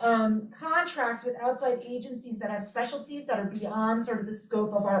contracts with outside agencies that have specialties that are beyond sort of the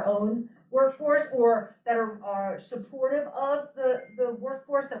scope of our own workforce, or that are supportive of the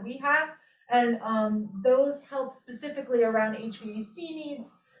workforce that we have. And those help specifically around HVAC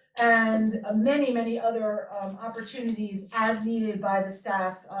needs, and many other opportunities as needed by the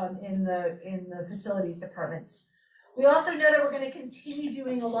staff in the facilities departments. We also know that we're going to continue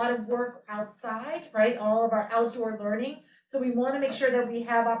doing a lot of work outside, right? All of our outdoor learning. So we want to make sure that we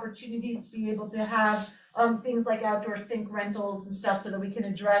have opportunities to be able to have things like outdoor sink rentals and stuff so that we can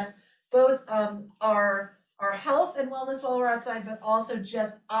address both our health and wellness while we're outside, but also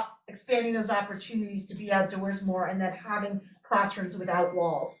just expanding those opportunities to be outdoors more and then having classrooms without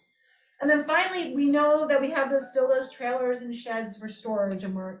walls. And then finally, we know that we have those trailers and sheds for storage,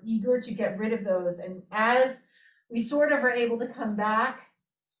 and we're eager to get rid of those. And as we sort of are able to come back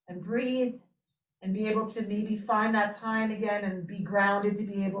and breathe and be able to maybe find that time again and be grounded to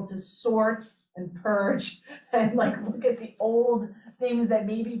be able to sort and purge and like look at the old things that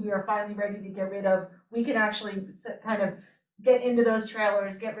maybe we are finally ready to get rid of, we can actually kind of get into those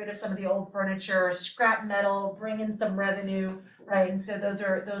trailers, get rid of some of the old furniture, scrap metal, bring in some revenue, right? And so those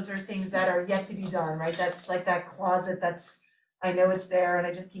are things that are yet to be done, right? That's like that closet that's, I know it's there and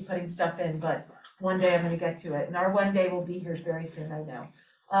I just keep putting stuff in, but one day I'm gonna get to it. And our one day will be here very soon, I know.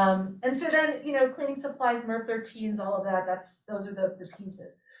 And so then, you know, cleaning supplies, MERV 13s, all of that, those are the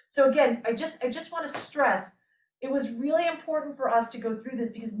pieces. So again, I just wanna stress, it was really important for us to go through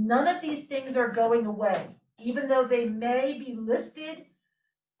this because none of these things are going away, even though they may be listed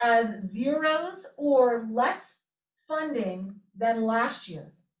as zeros or less funding than last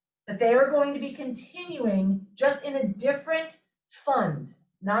year. But they are going to be continuing just in a different fund,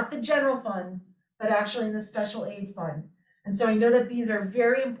 not the general fund, but actually in the special aid fund. And so I know that these are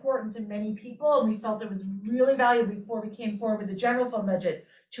very important to many people, and we felt it was really valuable before we came forward with the general fund budget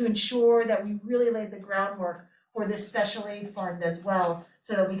to ensure that we really laid the groundwork for this special aid fund as well,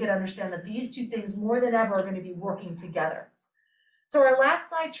 so that we could understand that these two things more than ever are going to be working together. So our last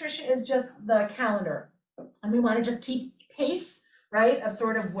slide, Tricia, is just the calendar. And we want to just keep pace, right, of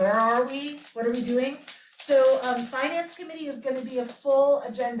sort of where are we, what are we doing? So Finance Committee is going to be a full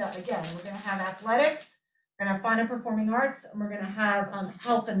agenda. Again, we're going to have athletics, we're going to have fine and performing arts, and we're going to have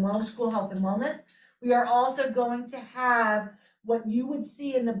health and wellness, school health and wellness. We are also going to have what you would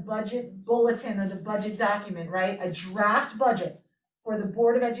see in the budget bulletin or the budget document, right? A draft budget for the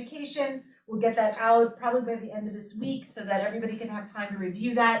Board of Education. We'll get that out probably by the end of this week so that everybody can have time to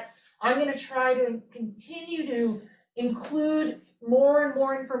review that. I'm going to try to continue to include more and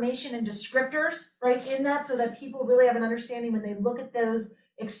more information and descriptors right in that so that people really have an understanding when they look at those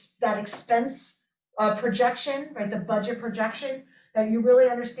that expense projection, right, the budget projection, that you really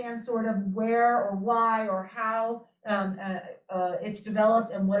understand sort of where or why or how it's developed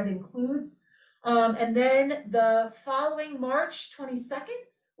and what it includes. And then the following March 22nd,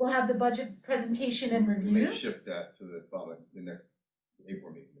 we'll have the budget presentation and We review. may shift that to the next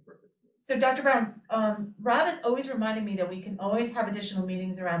April meeting, the first. So Dr. Brown, Rob is always reminding me that we can always have additional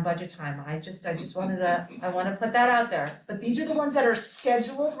meetings around budget time. I just wanted to, I want to put that out there. But these are the ones that are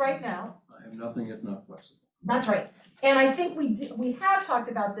scheduled right now. I have nothing if not flexible. That's right. And I think we have talked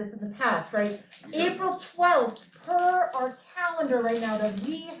about this in the past, right? April 12th, per our calendar right now that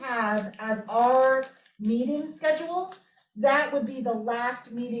we have as our meeting schedule, that would be the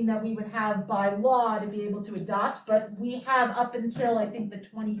last meeting that we would have by law to be able to adopt, but we have up until I think the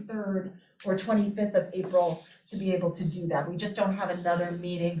 23rd or 25th of April to be able to do that. We just don't have another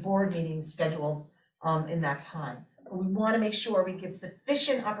board meeting scheduled in that time. But we want to make sure we give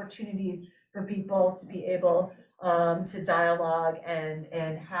sufficient opportunities for people to be able to dialogue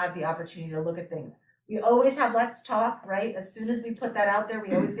and have the opportunity to look at things. We always have Let's Talk, right? As soon as we put that out there,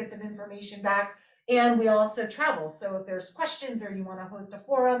 we always get some information back. And we also travel. So if there's questions or you want to host a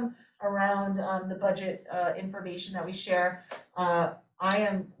forum around the budget information that we share,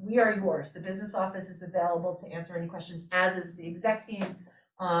 we are yours. The business office is available to answer any questions, as is the exec team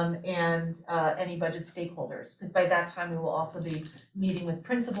and any budget stakeholders. Because by that time, we will also be meeting with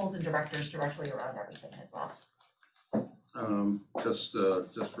principals and directors directly around everything as well. Just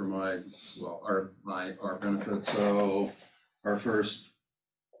for our benefit, so our first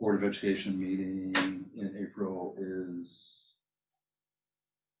Board of Education meeting in April is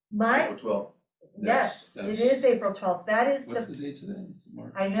April 12th. Yes, it is April 12th. That is what's the date today? It's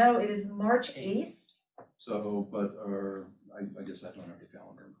March. I know, it is March 8th. So, but I guess I don't have the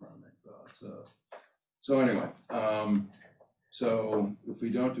calendar in front of me, but so anyway, so if we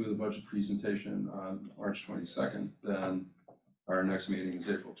don't do the budget presentation on March 22nd, then our next meeting is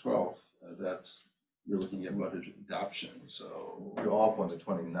April 12th. You're looking at budget adoption, so. We're off on the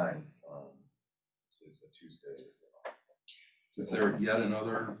 29th, so it's a Tuesday. Is there yet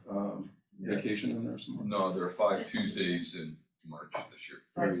another vacation in there somewhere? No, there are 5 Tuesdays in March this year.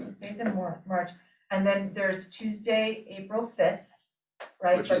 5 Tuesdays in March. And then there's Tuesday, April 5th,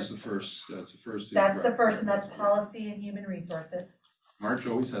 right? Which But is the first, that's the first. that's the first, and that's policy and human resources. March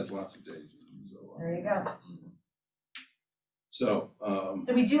always has lots of days, so. There you go. So,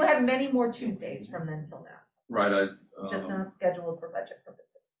 So we do have many more Tuesdays from then till now, right, just not scheduled for budget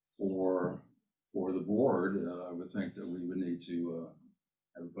purposes. for the board, I would think that we would need to,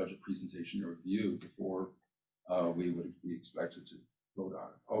 have a budget presentation or review before, we would be expected to vote on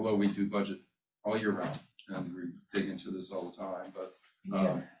it. Although we do budget all year round and we dig into this all the time, but,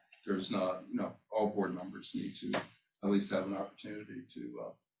 there's not, all board members need to at least have an opportunity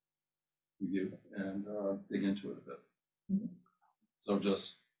to, review and, dig into it a bit. So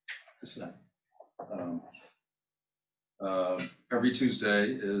just saying. Every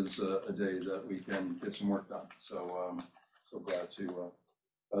Tuesday is a day that we can get some work done. So so glad to do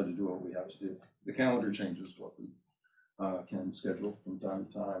what we have to do. The calendar changes what we can schedule from time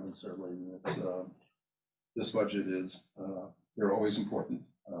to time, and certainly it's this budget is they're always important.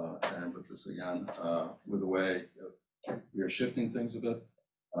 And with this again, with the way we are shifting things a bit,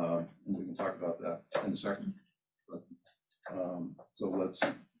 and we can talk about that in a second. But, so we'll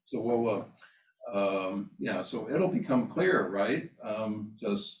so it'll become clear, right?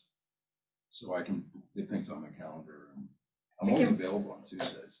 Just so I can get things on my calendar. And I'm always available on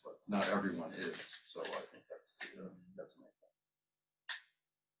Tuesdays, but not everyone is. So I think that's my thing.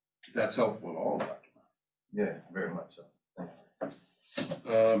 That's helpful at all, Dr. Yeah, very much so.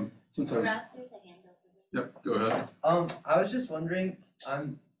 Since I was. Yep, go ahead. I was just wondering, I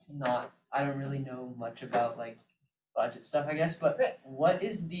don't really know much about like budget stuff, I guess, but what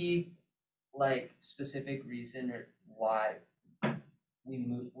is the like specific reason or why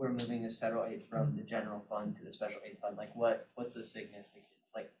we're moving this federal aid from the general fund to the special aid fund? Like what's the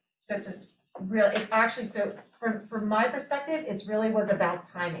significance? Like That's it's actually, so from my perspective, it's really was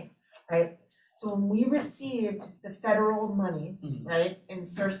about timing, right? So when we received the federal monies, right, in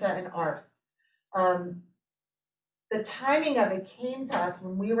SRSA and ARP, the timing of it came to us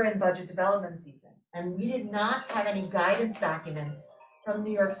when we were in budget development season, and we did not have any guidance documents from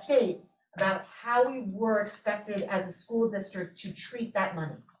New York State about how we were expected as a school district to treat that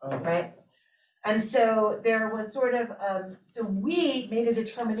money, right? And so there was sort of, so we made a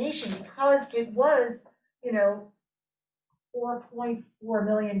determination because it was, $4.4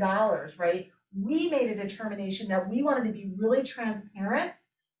 million, right? We made a determination that we wanted to be really transparent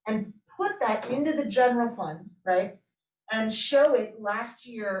and put that into the general fund, right? And show it last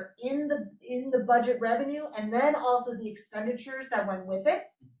year in the budget revenue, and then also the expenditures that went with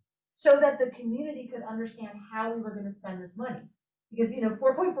it, so that the community could understand how we were gonna spend this money. Because,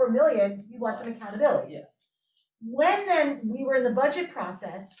 4.4 million, you want some accountability. Yeah. When then we were in the budget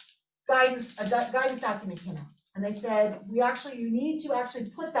process, a guidance document came out. And they said, you need to actually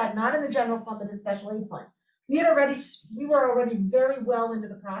put that not in the general fund, but in the special aid fund. We were already very well into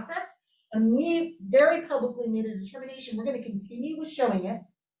the process, and we very publicly made a determination, we're gonna continue with showing it.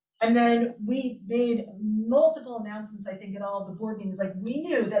 And then we made multiple announcements, I think, at all of the board meetings, like we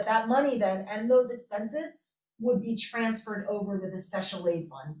knew that money then and those expenses would be transferred over to the special aid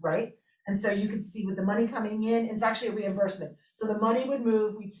fund, right? And so you could see with the money coming in, it's actually a reimbursement. So the money would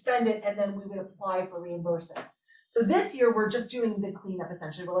move, we'd spend it, and then we would apply for reimbursement. So this year, we're just doing the cleanup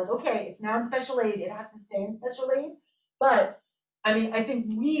essentially. We're like, okay, it's now in special aid, it has to stay in special aid. But I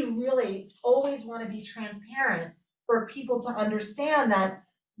think we really always want to be transparent for people to understand that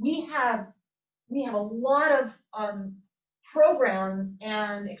we have a lot of programs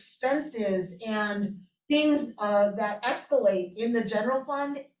and expenses and things that escalate in the general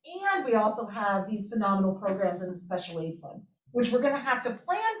fund, and we also have these phenomenal programs in the special aid fund, which we're gonna have to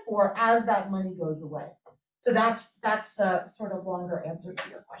plan for as that money goes away. So that's the sort of longer answer to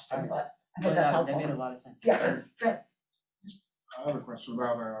your question, but I hope that's helpful. That made a lot of sense. Yeah, good. I have a question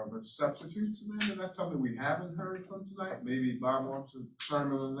about the substitutes, Amanda. That's something we haven't heard from tonight. Maybe Bob wants to chime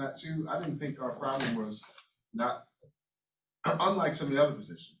in on that too. I didn't think our problem was not, unlike some of the other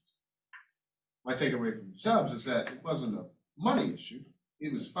positions. My takeaway from subs is that it wasn't a money issue,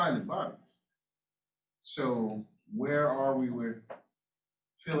 it was finding bodies. So where are we with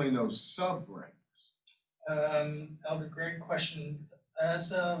filling those sub ranks? Albert, great question.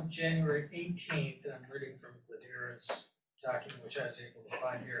 As of January 18th, and I'm reading from Ladera's document, which I was able to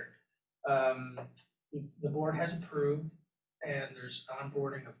find here, the board has approved, and there's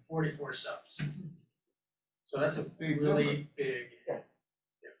onboarding of 44 subs. So that's a really big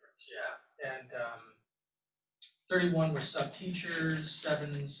difference, yeah. And 31 were sub teachers,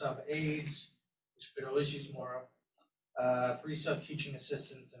 7 sub aides, which we could always use more of, 3 sub teaching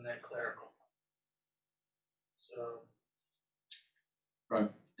assistants, and then clerical. So.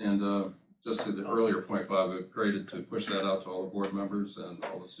 Right, and just to the earlier point, Bob, it's great to push that out to all the board members and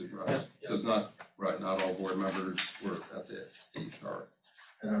all the student reps. Because not all board members were at the HR.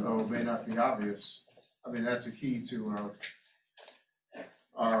 And although it may not be obvious, I mean, that's a key to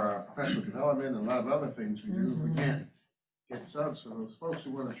our professional development and a lot of other things we do. If we can't get subs for those folks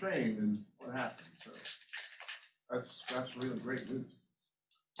who want to train, then what happens? So that's really great news.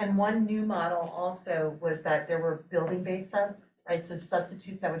 And one new model also was that there were building-based subs, right? So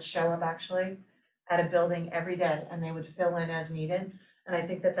substitutes that would show up actually at a building every day and they would fill in as needed. And I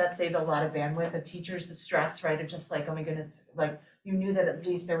think that that saved a lot of bandwidth of teachers, the stress, right, of just like, oh my goodness, like you knew that at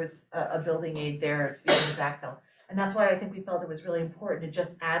least there was a building aid there to be able to backfill. And that's why I think we felt it was really important to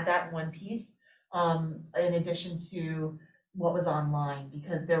just add that one piece in addition to what was online,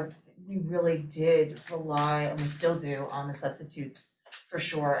 because we really did rely, and we still do, on the substitutes for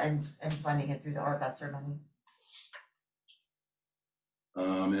sure, and funding it through the RBESR money.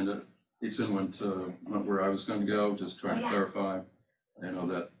 And Ethan went where I was going to go, just trying to clarify. I know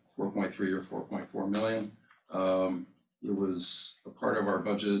that 4.3 or 4.4 million. It was a part of our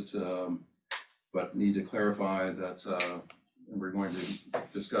budget, but need to clarify that we're going to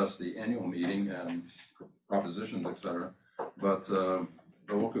discuss the annual meeting and propositions, et cetera. But the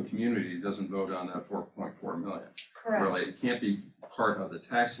local community doesn't vote on that 4.4 million. Correct. Really, it can't be part of the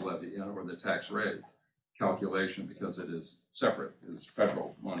tax levy or the tax rate calculation because it is separate. It is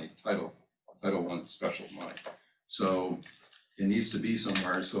federal money, Title I special money. So it needs to be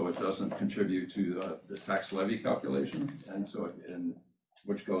somewhere so it doesn't contribute to the tax levy calculation, and so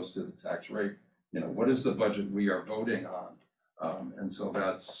which goes to the tax rate. What is the budget we are voting on? And so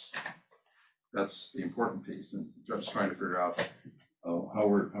that's the important piece, and just trying to figure out how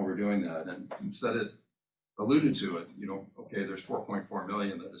we're doing that. And instead it alluded to it, okay, there's 4.4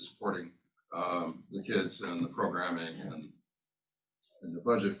 million that is supporting the kids and the programming and the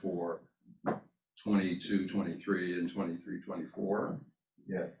budget for 22, 23, and 23, 24.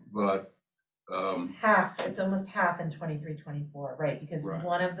 Yeah. But it's almost half in 23, 24, right? Because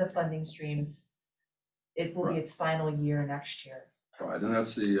one of the funding streams, it will be its final year next year. Right, and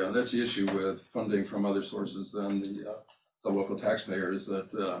that's the issue with funding from other sources than the local taxpayers,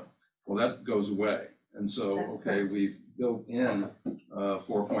 that that goes away. And so, we've built in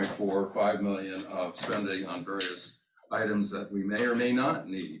 4.45 million of spending on various items that we may or may not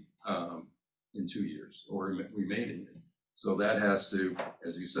need in 2 years, or we may need it. So that has to,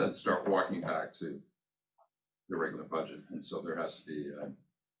 as you said, start walking back to the regular budget. And so there has to be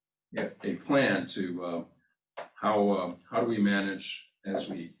a plan to how do we manage as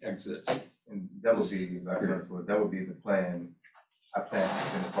we exit. And that would be, that would be the plan. I plan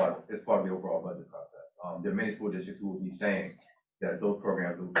as part of the overall budget process. There are many school districts who will be saying that those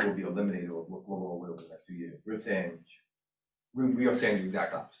programs will be eliminated or will go away over the next 2 years. We're saying, we are saying the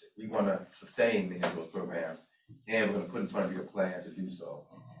exact opposite. We want to sustain many of those programs, and we're going to put in front of you a plan to do so.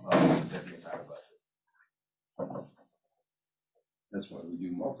 Set the entire budget. That's why we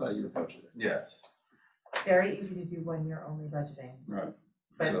do multi-year budgeting. Yes. Very easy to do when you're only budgeting. Right.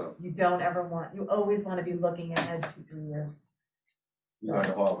 But you always want to be looking ahead 2-3 years. We learned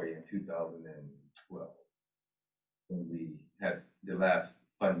the hard way in 2012 when we had the last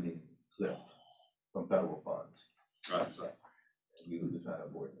funding clip from federal funds. Right. So we were trying to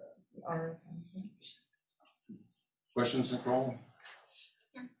avoid that. Questions, Nicole?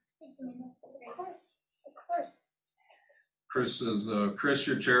 Yeah, thanks, Amanda. Of course. Chris,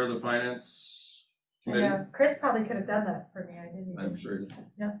 your chair of the finance committee? Yeah, Chris probably could have done that for me. I didn't. I'm sure he did.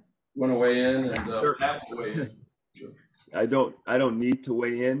 Yeah. Want to weigh in and Pat will weigh in. Sure. I don't need to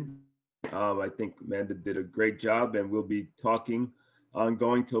weigh in. I think Amanda did a great job, and we'll be talking on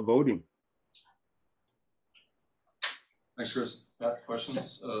going to voting. Thanks, Chris. Pat,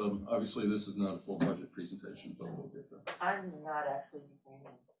 questions? Obviously, this is not a full budget presentation, but we'll get there. I'm not actually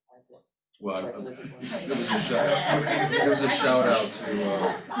defaming. Well, it was a shout out. It was a shout out to. It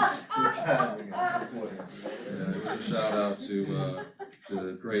was a shout out to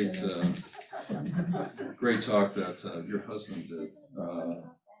the great talk that your husband did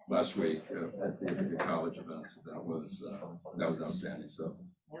last week at the college event. That was outstanding. So.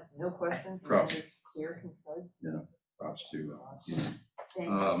 Yep, no questions. Props. Clear, concise. Yeah. Props to Stephen.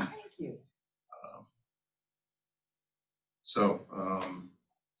 Thank you. So,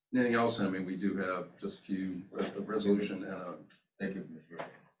 anything else? I mean, we do have just a few resolution and a. Thank you, Mr.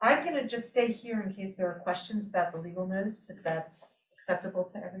 I'm gonna just stay here in case there are questions about the legal notice, if that's acceptable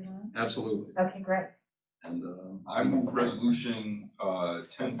to everyone. Absolutely. Okay, great. And I move resolution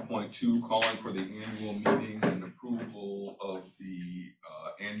 10.2 calling for the annual meeting and approval of the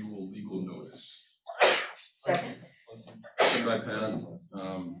annual legal notice. Second. Second by Pat,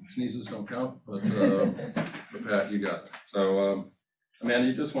 Sneezes don't count, but Pat, you got it. So, Amanda,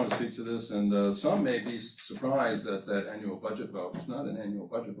 you just want to speak to this, and some may be surprised at that annual budget vote. It's not an annual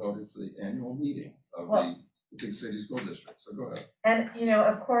budget vote, it's the annual meeting of the City School District, so go ahead. And, you know,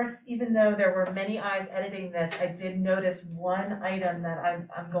 of course, even though there were many eyes editing this, I did notice one item that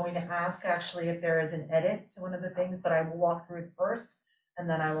I'm going to ask actually if there is an edit to one of the things, but I will walk through it first, and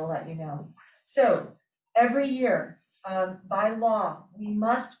then I will let you know. So, every year, by law, we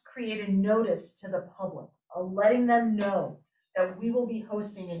must create a notice to the public, letting them know that we will be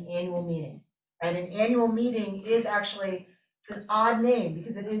hosting an annual meeting. And an annual meeting is actually, it's an odd name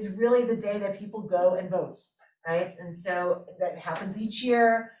because it is really the day that people go and vote, right? And so that happens each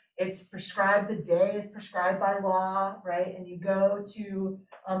year. It's prescribed, the day is prescribed by law, right? And you go to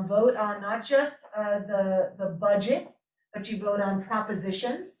vote on not just the budget, but you vote on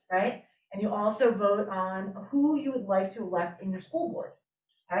propositions, right? And you also vote on who you would like to elect in your school board,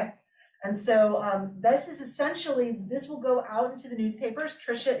 okay? And so this is essentially, this will go out into the newspapers.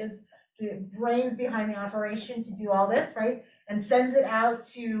 Tricia is the brains behind the operation to do all this, right? And sends it out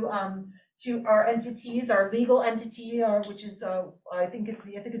to our entities, our legal entity, which is I think it's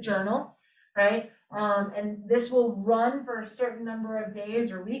the Ithaca Journal, right? And this will run for a certain number of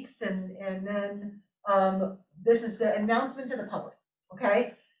days or weeks, and then this is the announcement to the public,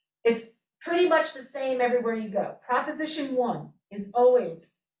 okay? It's pretty much the same everywhere you go. Proposition 1 is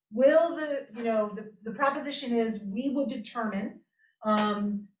always, the proposition is we would determine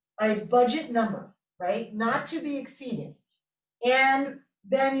a budget number, right? Not to be exceeded. And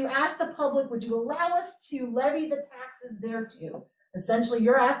then you ask the public, would you allow us to levy the taxes thereto? Essentially,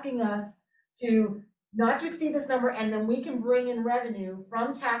 you're asking us to not to exceed this number, and then we can bring in revenue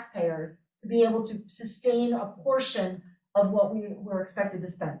from taxpayers to be able to sustain a portion of what we were expected to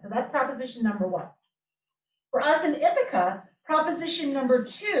spend. So that's proposition number 1. For us in Ithaca, proposition number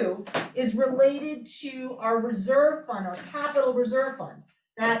 2 is related to our reserve fund, our capital reserve fund,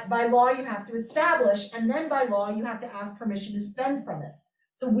 that by law you have to establish, and then by law you have to ask permission to spend from it.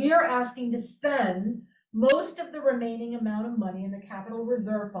 So we are asking to spend most of the remaining amount of money in the capital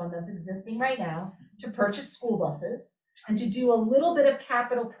reserve fund that's existing right now to purchase school buses and to do a little bit of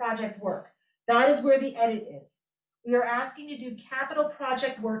capital project work. That is where the edit is. We are asking to do capital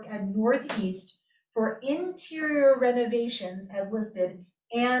project work at Northeast for interior renovations as listed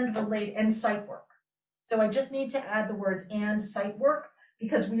and site work. So I just need to add the words and site work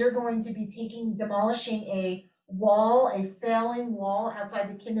because we are going to be demolishing a failing wall outside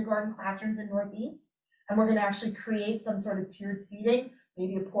the kindergarten classrooms in Northeast. And we're gonna actually create some sort of tiered seating,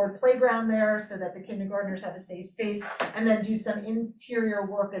 maybe a poured playground there so that the kindergartners have a safe space, and then do some interior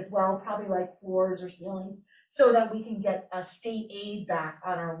work as well, probably like floors or ceilings, so that we can get a state aid back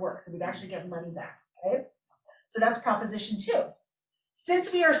on our work. So we'd actually get money back, okay? So that's proposition 2.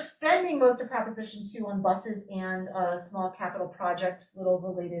 Since we are spending most of proposition 2 on buses and a small capital project, little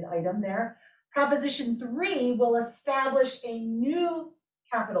related item there, proposition 3 will establish a new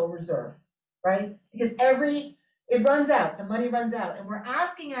capital reserve, right? Because it runs out, the money runs out, and we're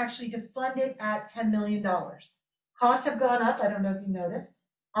asking actually to fund it at $10 million. Costs have gone up, I don't know if you noticed,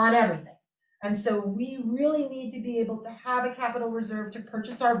 on everything. And so we really need to be able to have a capital reserve to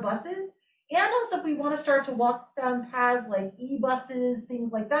purchase our buses. And also if we want to start to walk down paths like e-buses,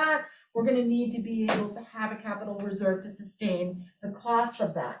 things like that, we're going to need to be able to have a capital reserve to sustain the costs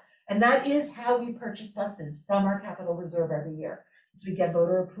of that. And that is how we purchase buses, from our capital reserve every year. So we get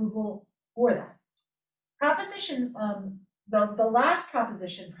voter approval for that. Proposition, the last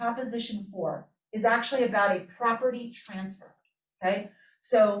proposition, proposition 4, is actually about a property transfer, okay?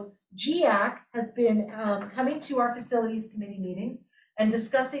 So GIAC has been coming to our facilities committee meetings and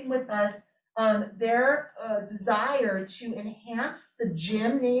discussing with us their desire to enhance the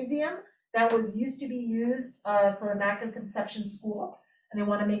gymnasium that was used to be used for Immaculate Conception School, and they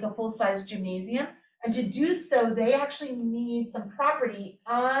want to make a full-size gymnasium. And to do so, they actually need some property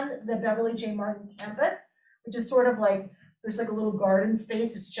on the Beverly J. Martin campus, which is sort of like, there's like a little garden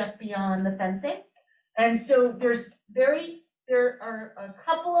space, it's just beyond the fencing. And so there are a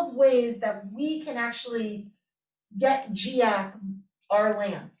couple of ways that we can actually get GIAC our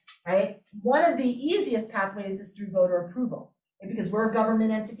land, right? One of the easiest pathways is through voter approval, right? Because we're a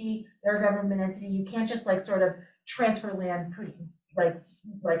government entity, they're a government entity. You can't just like sort of transfer land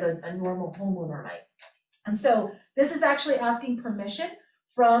like a normal homeowner might. And so this is actually asking permission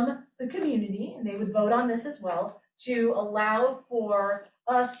from the community, and they would vote on this as well, to allow for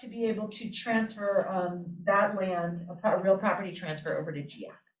us to be able to transfer that land, a real property transfer, over to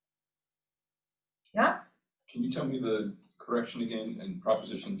GIAC. Yeah? Can you tell me the correction again in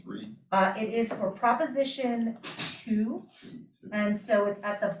Proposition 3? It is for Proposition 2. And so it's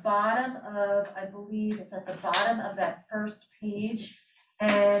at the bottom of, I believe it's at the bottom of that first page.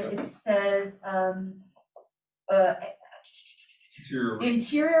 And it says,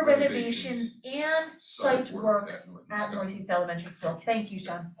 interior renovations and site work at Northeast Elementary School. Thank you,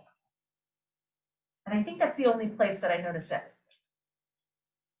 Sean. And I think that's the only place that I noticed it.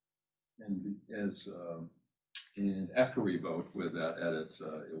 And and after we vote with that edit,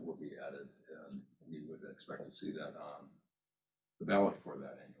 it will be added, and we would expect to see that on the ballot for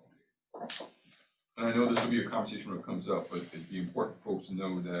that annual meeting. And I know this will be a conversation when it comes up, but it'd be important for folks to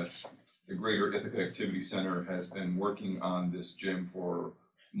know that the Greater Ithaca Activity Center has been working on this gym for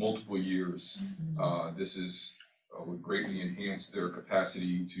multiple years. This is would greatly enhance their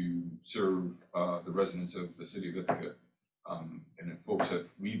capacity to serve the residents of the city of Ithaca. And if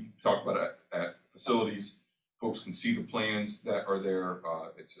we've talked about it at facilities, folks can see the plans that are there.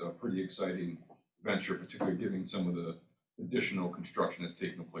 It's a pretty exciting venture, particularly given some of the additional construction that's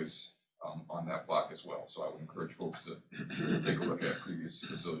taken place on that block as well. So I would encourage folks to take a look at previous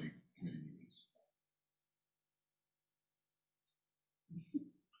facility committee meetings.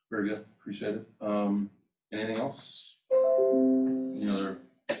 Very good, appreciate it. Anything else? Any other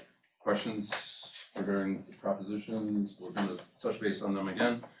questions regarding the propositions? We're going to touch base on them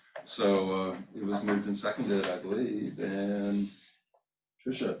again. So it was moved and seconded, I believe. And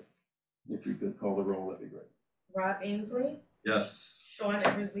Tricia, if you could call the roll, that'd be great. Rob Ainsley, Yes. Sean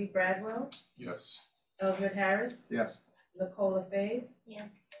Eversley Bradwell, Yes. Eldred Harris, Yes. Nicola Faith, Yes.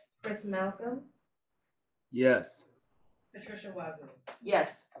 Chris Malcolm, Yes. Patricia Wazoo. Yes.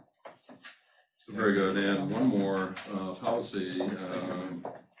 So very good. And one more policy.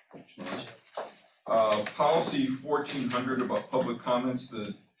 Policy 1400 about public comments.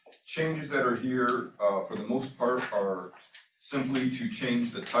 The changes that are here, for the most part, are simply to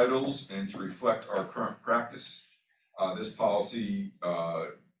change the titles and to reflect our current practice. This policy,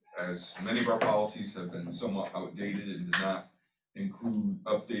 as many of our policies, have been somewhat outdated and do not include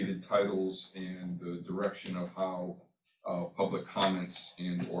updated titles and the direction of how public comments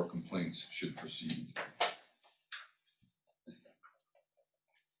and or complaints should proceed.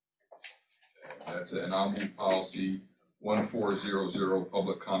 That's an omnibus policy 1400,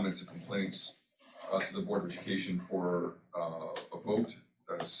 public comments and complaints to the Board of Education for a vote,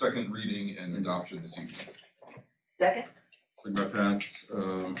 second reading and adoption this evening. Second. Second by Pat.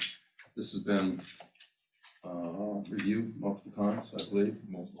 This has been reviewed multiple times, I believe,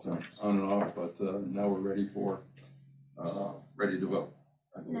 multiple times, on and off, but now we're ready for ready to vote.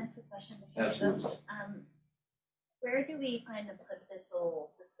 Can I ask a question before we Absolutely. vote? Where do we kind of put this whole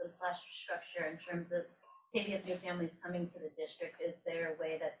system / structure in terms of, say we have new families coming to the district, is there a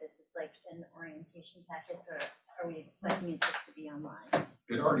way that this is like an orientation package, or are we expecting it just to be online?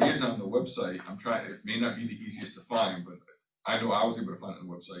 It already is on the website. It may not be the easiest to find, but I know I was able to find it on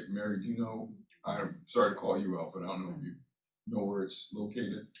the website. Mary, do you know, I'm sorry to call you out, but I don't know if you know where it's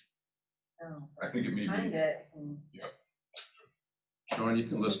located. No. I think it may be. Find it. Yeah. Sean, you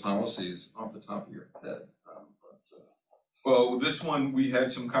can list policies off the top of your head. Well, this one, we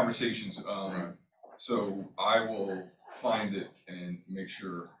had some conversations, so I will find it and make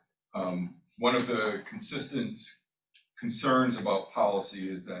sure. One of the consistent concerns about policy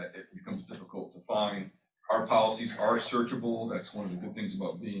is that it becomes difficult to find. Our policies are searchable. That's one of the good things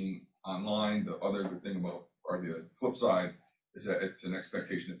about being online. The other good thing about, or the flip side, is that it's an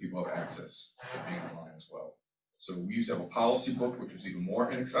expectation that people have access to being online as well. So we used to have a policy book, which was even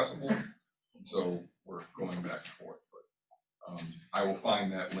more inaccessible. And so we're going back and forth. But I will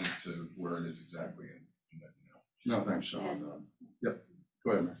find that link to where it is exactly. And let you know. No, thanks, Sean. Yep,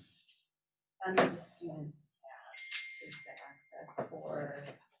 go ahead, Mary. Under the students tab is the access for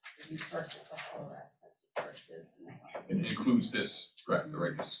the resources, the whole aspect resources. And it includes this, correct,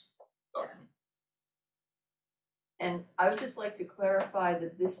 right, this document. And I would just like to clarify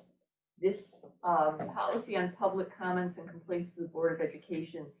that this policy on public comments and complaints to the Board of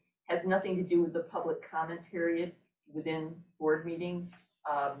Education has nothing to do with the public comment period within board meetings.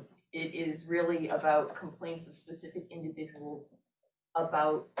 It is really about complaints of specific individuals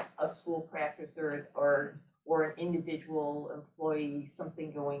about a school practice or an individual employee,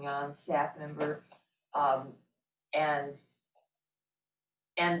 something going on, staff member, and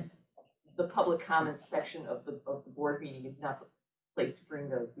the public comments section of the board meeting is not the place to bring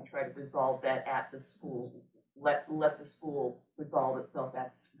those. We try to resolve that at the school, let the school resolve itself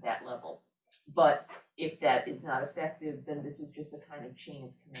at that level. But if that is not effective, then this is just a kind of chain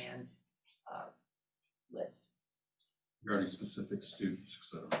of command list. Regarding specific students,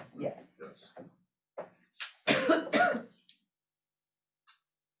 etc. Yes. Yes.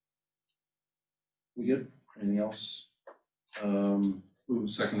 We good? Anything else? Who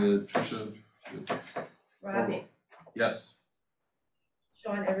seconded Tricia? Robbie, Yes.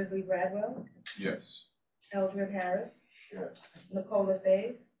 Sean Eversley Bradwell, Yes. Eldred Harris, Yes. Nicole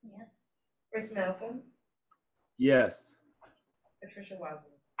LaFave, Yes. Chris Malcolm, Yes. Patricia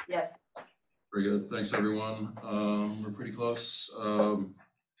Wadsworth. Yes. Very good. Thanks, everyone. We're pretty close.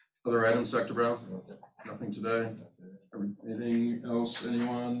 Other items, Dr. Brown? Nothing today? Anything else,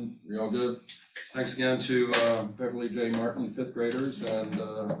 anyone? We all good? Thanks again to Beverly J. Martin, fifth graders,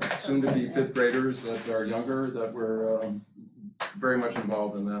 and soon-to-be fifth graders that are younger, that were very much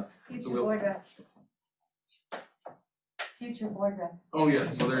involved in that. Future So we'll- board reps. Future board reps. Oh, yeah,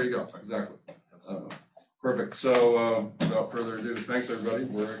 so there you go, exactly. Perfect, so without further ado, thanks, everybody,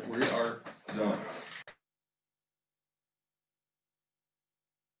 we are done.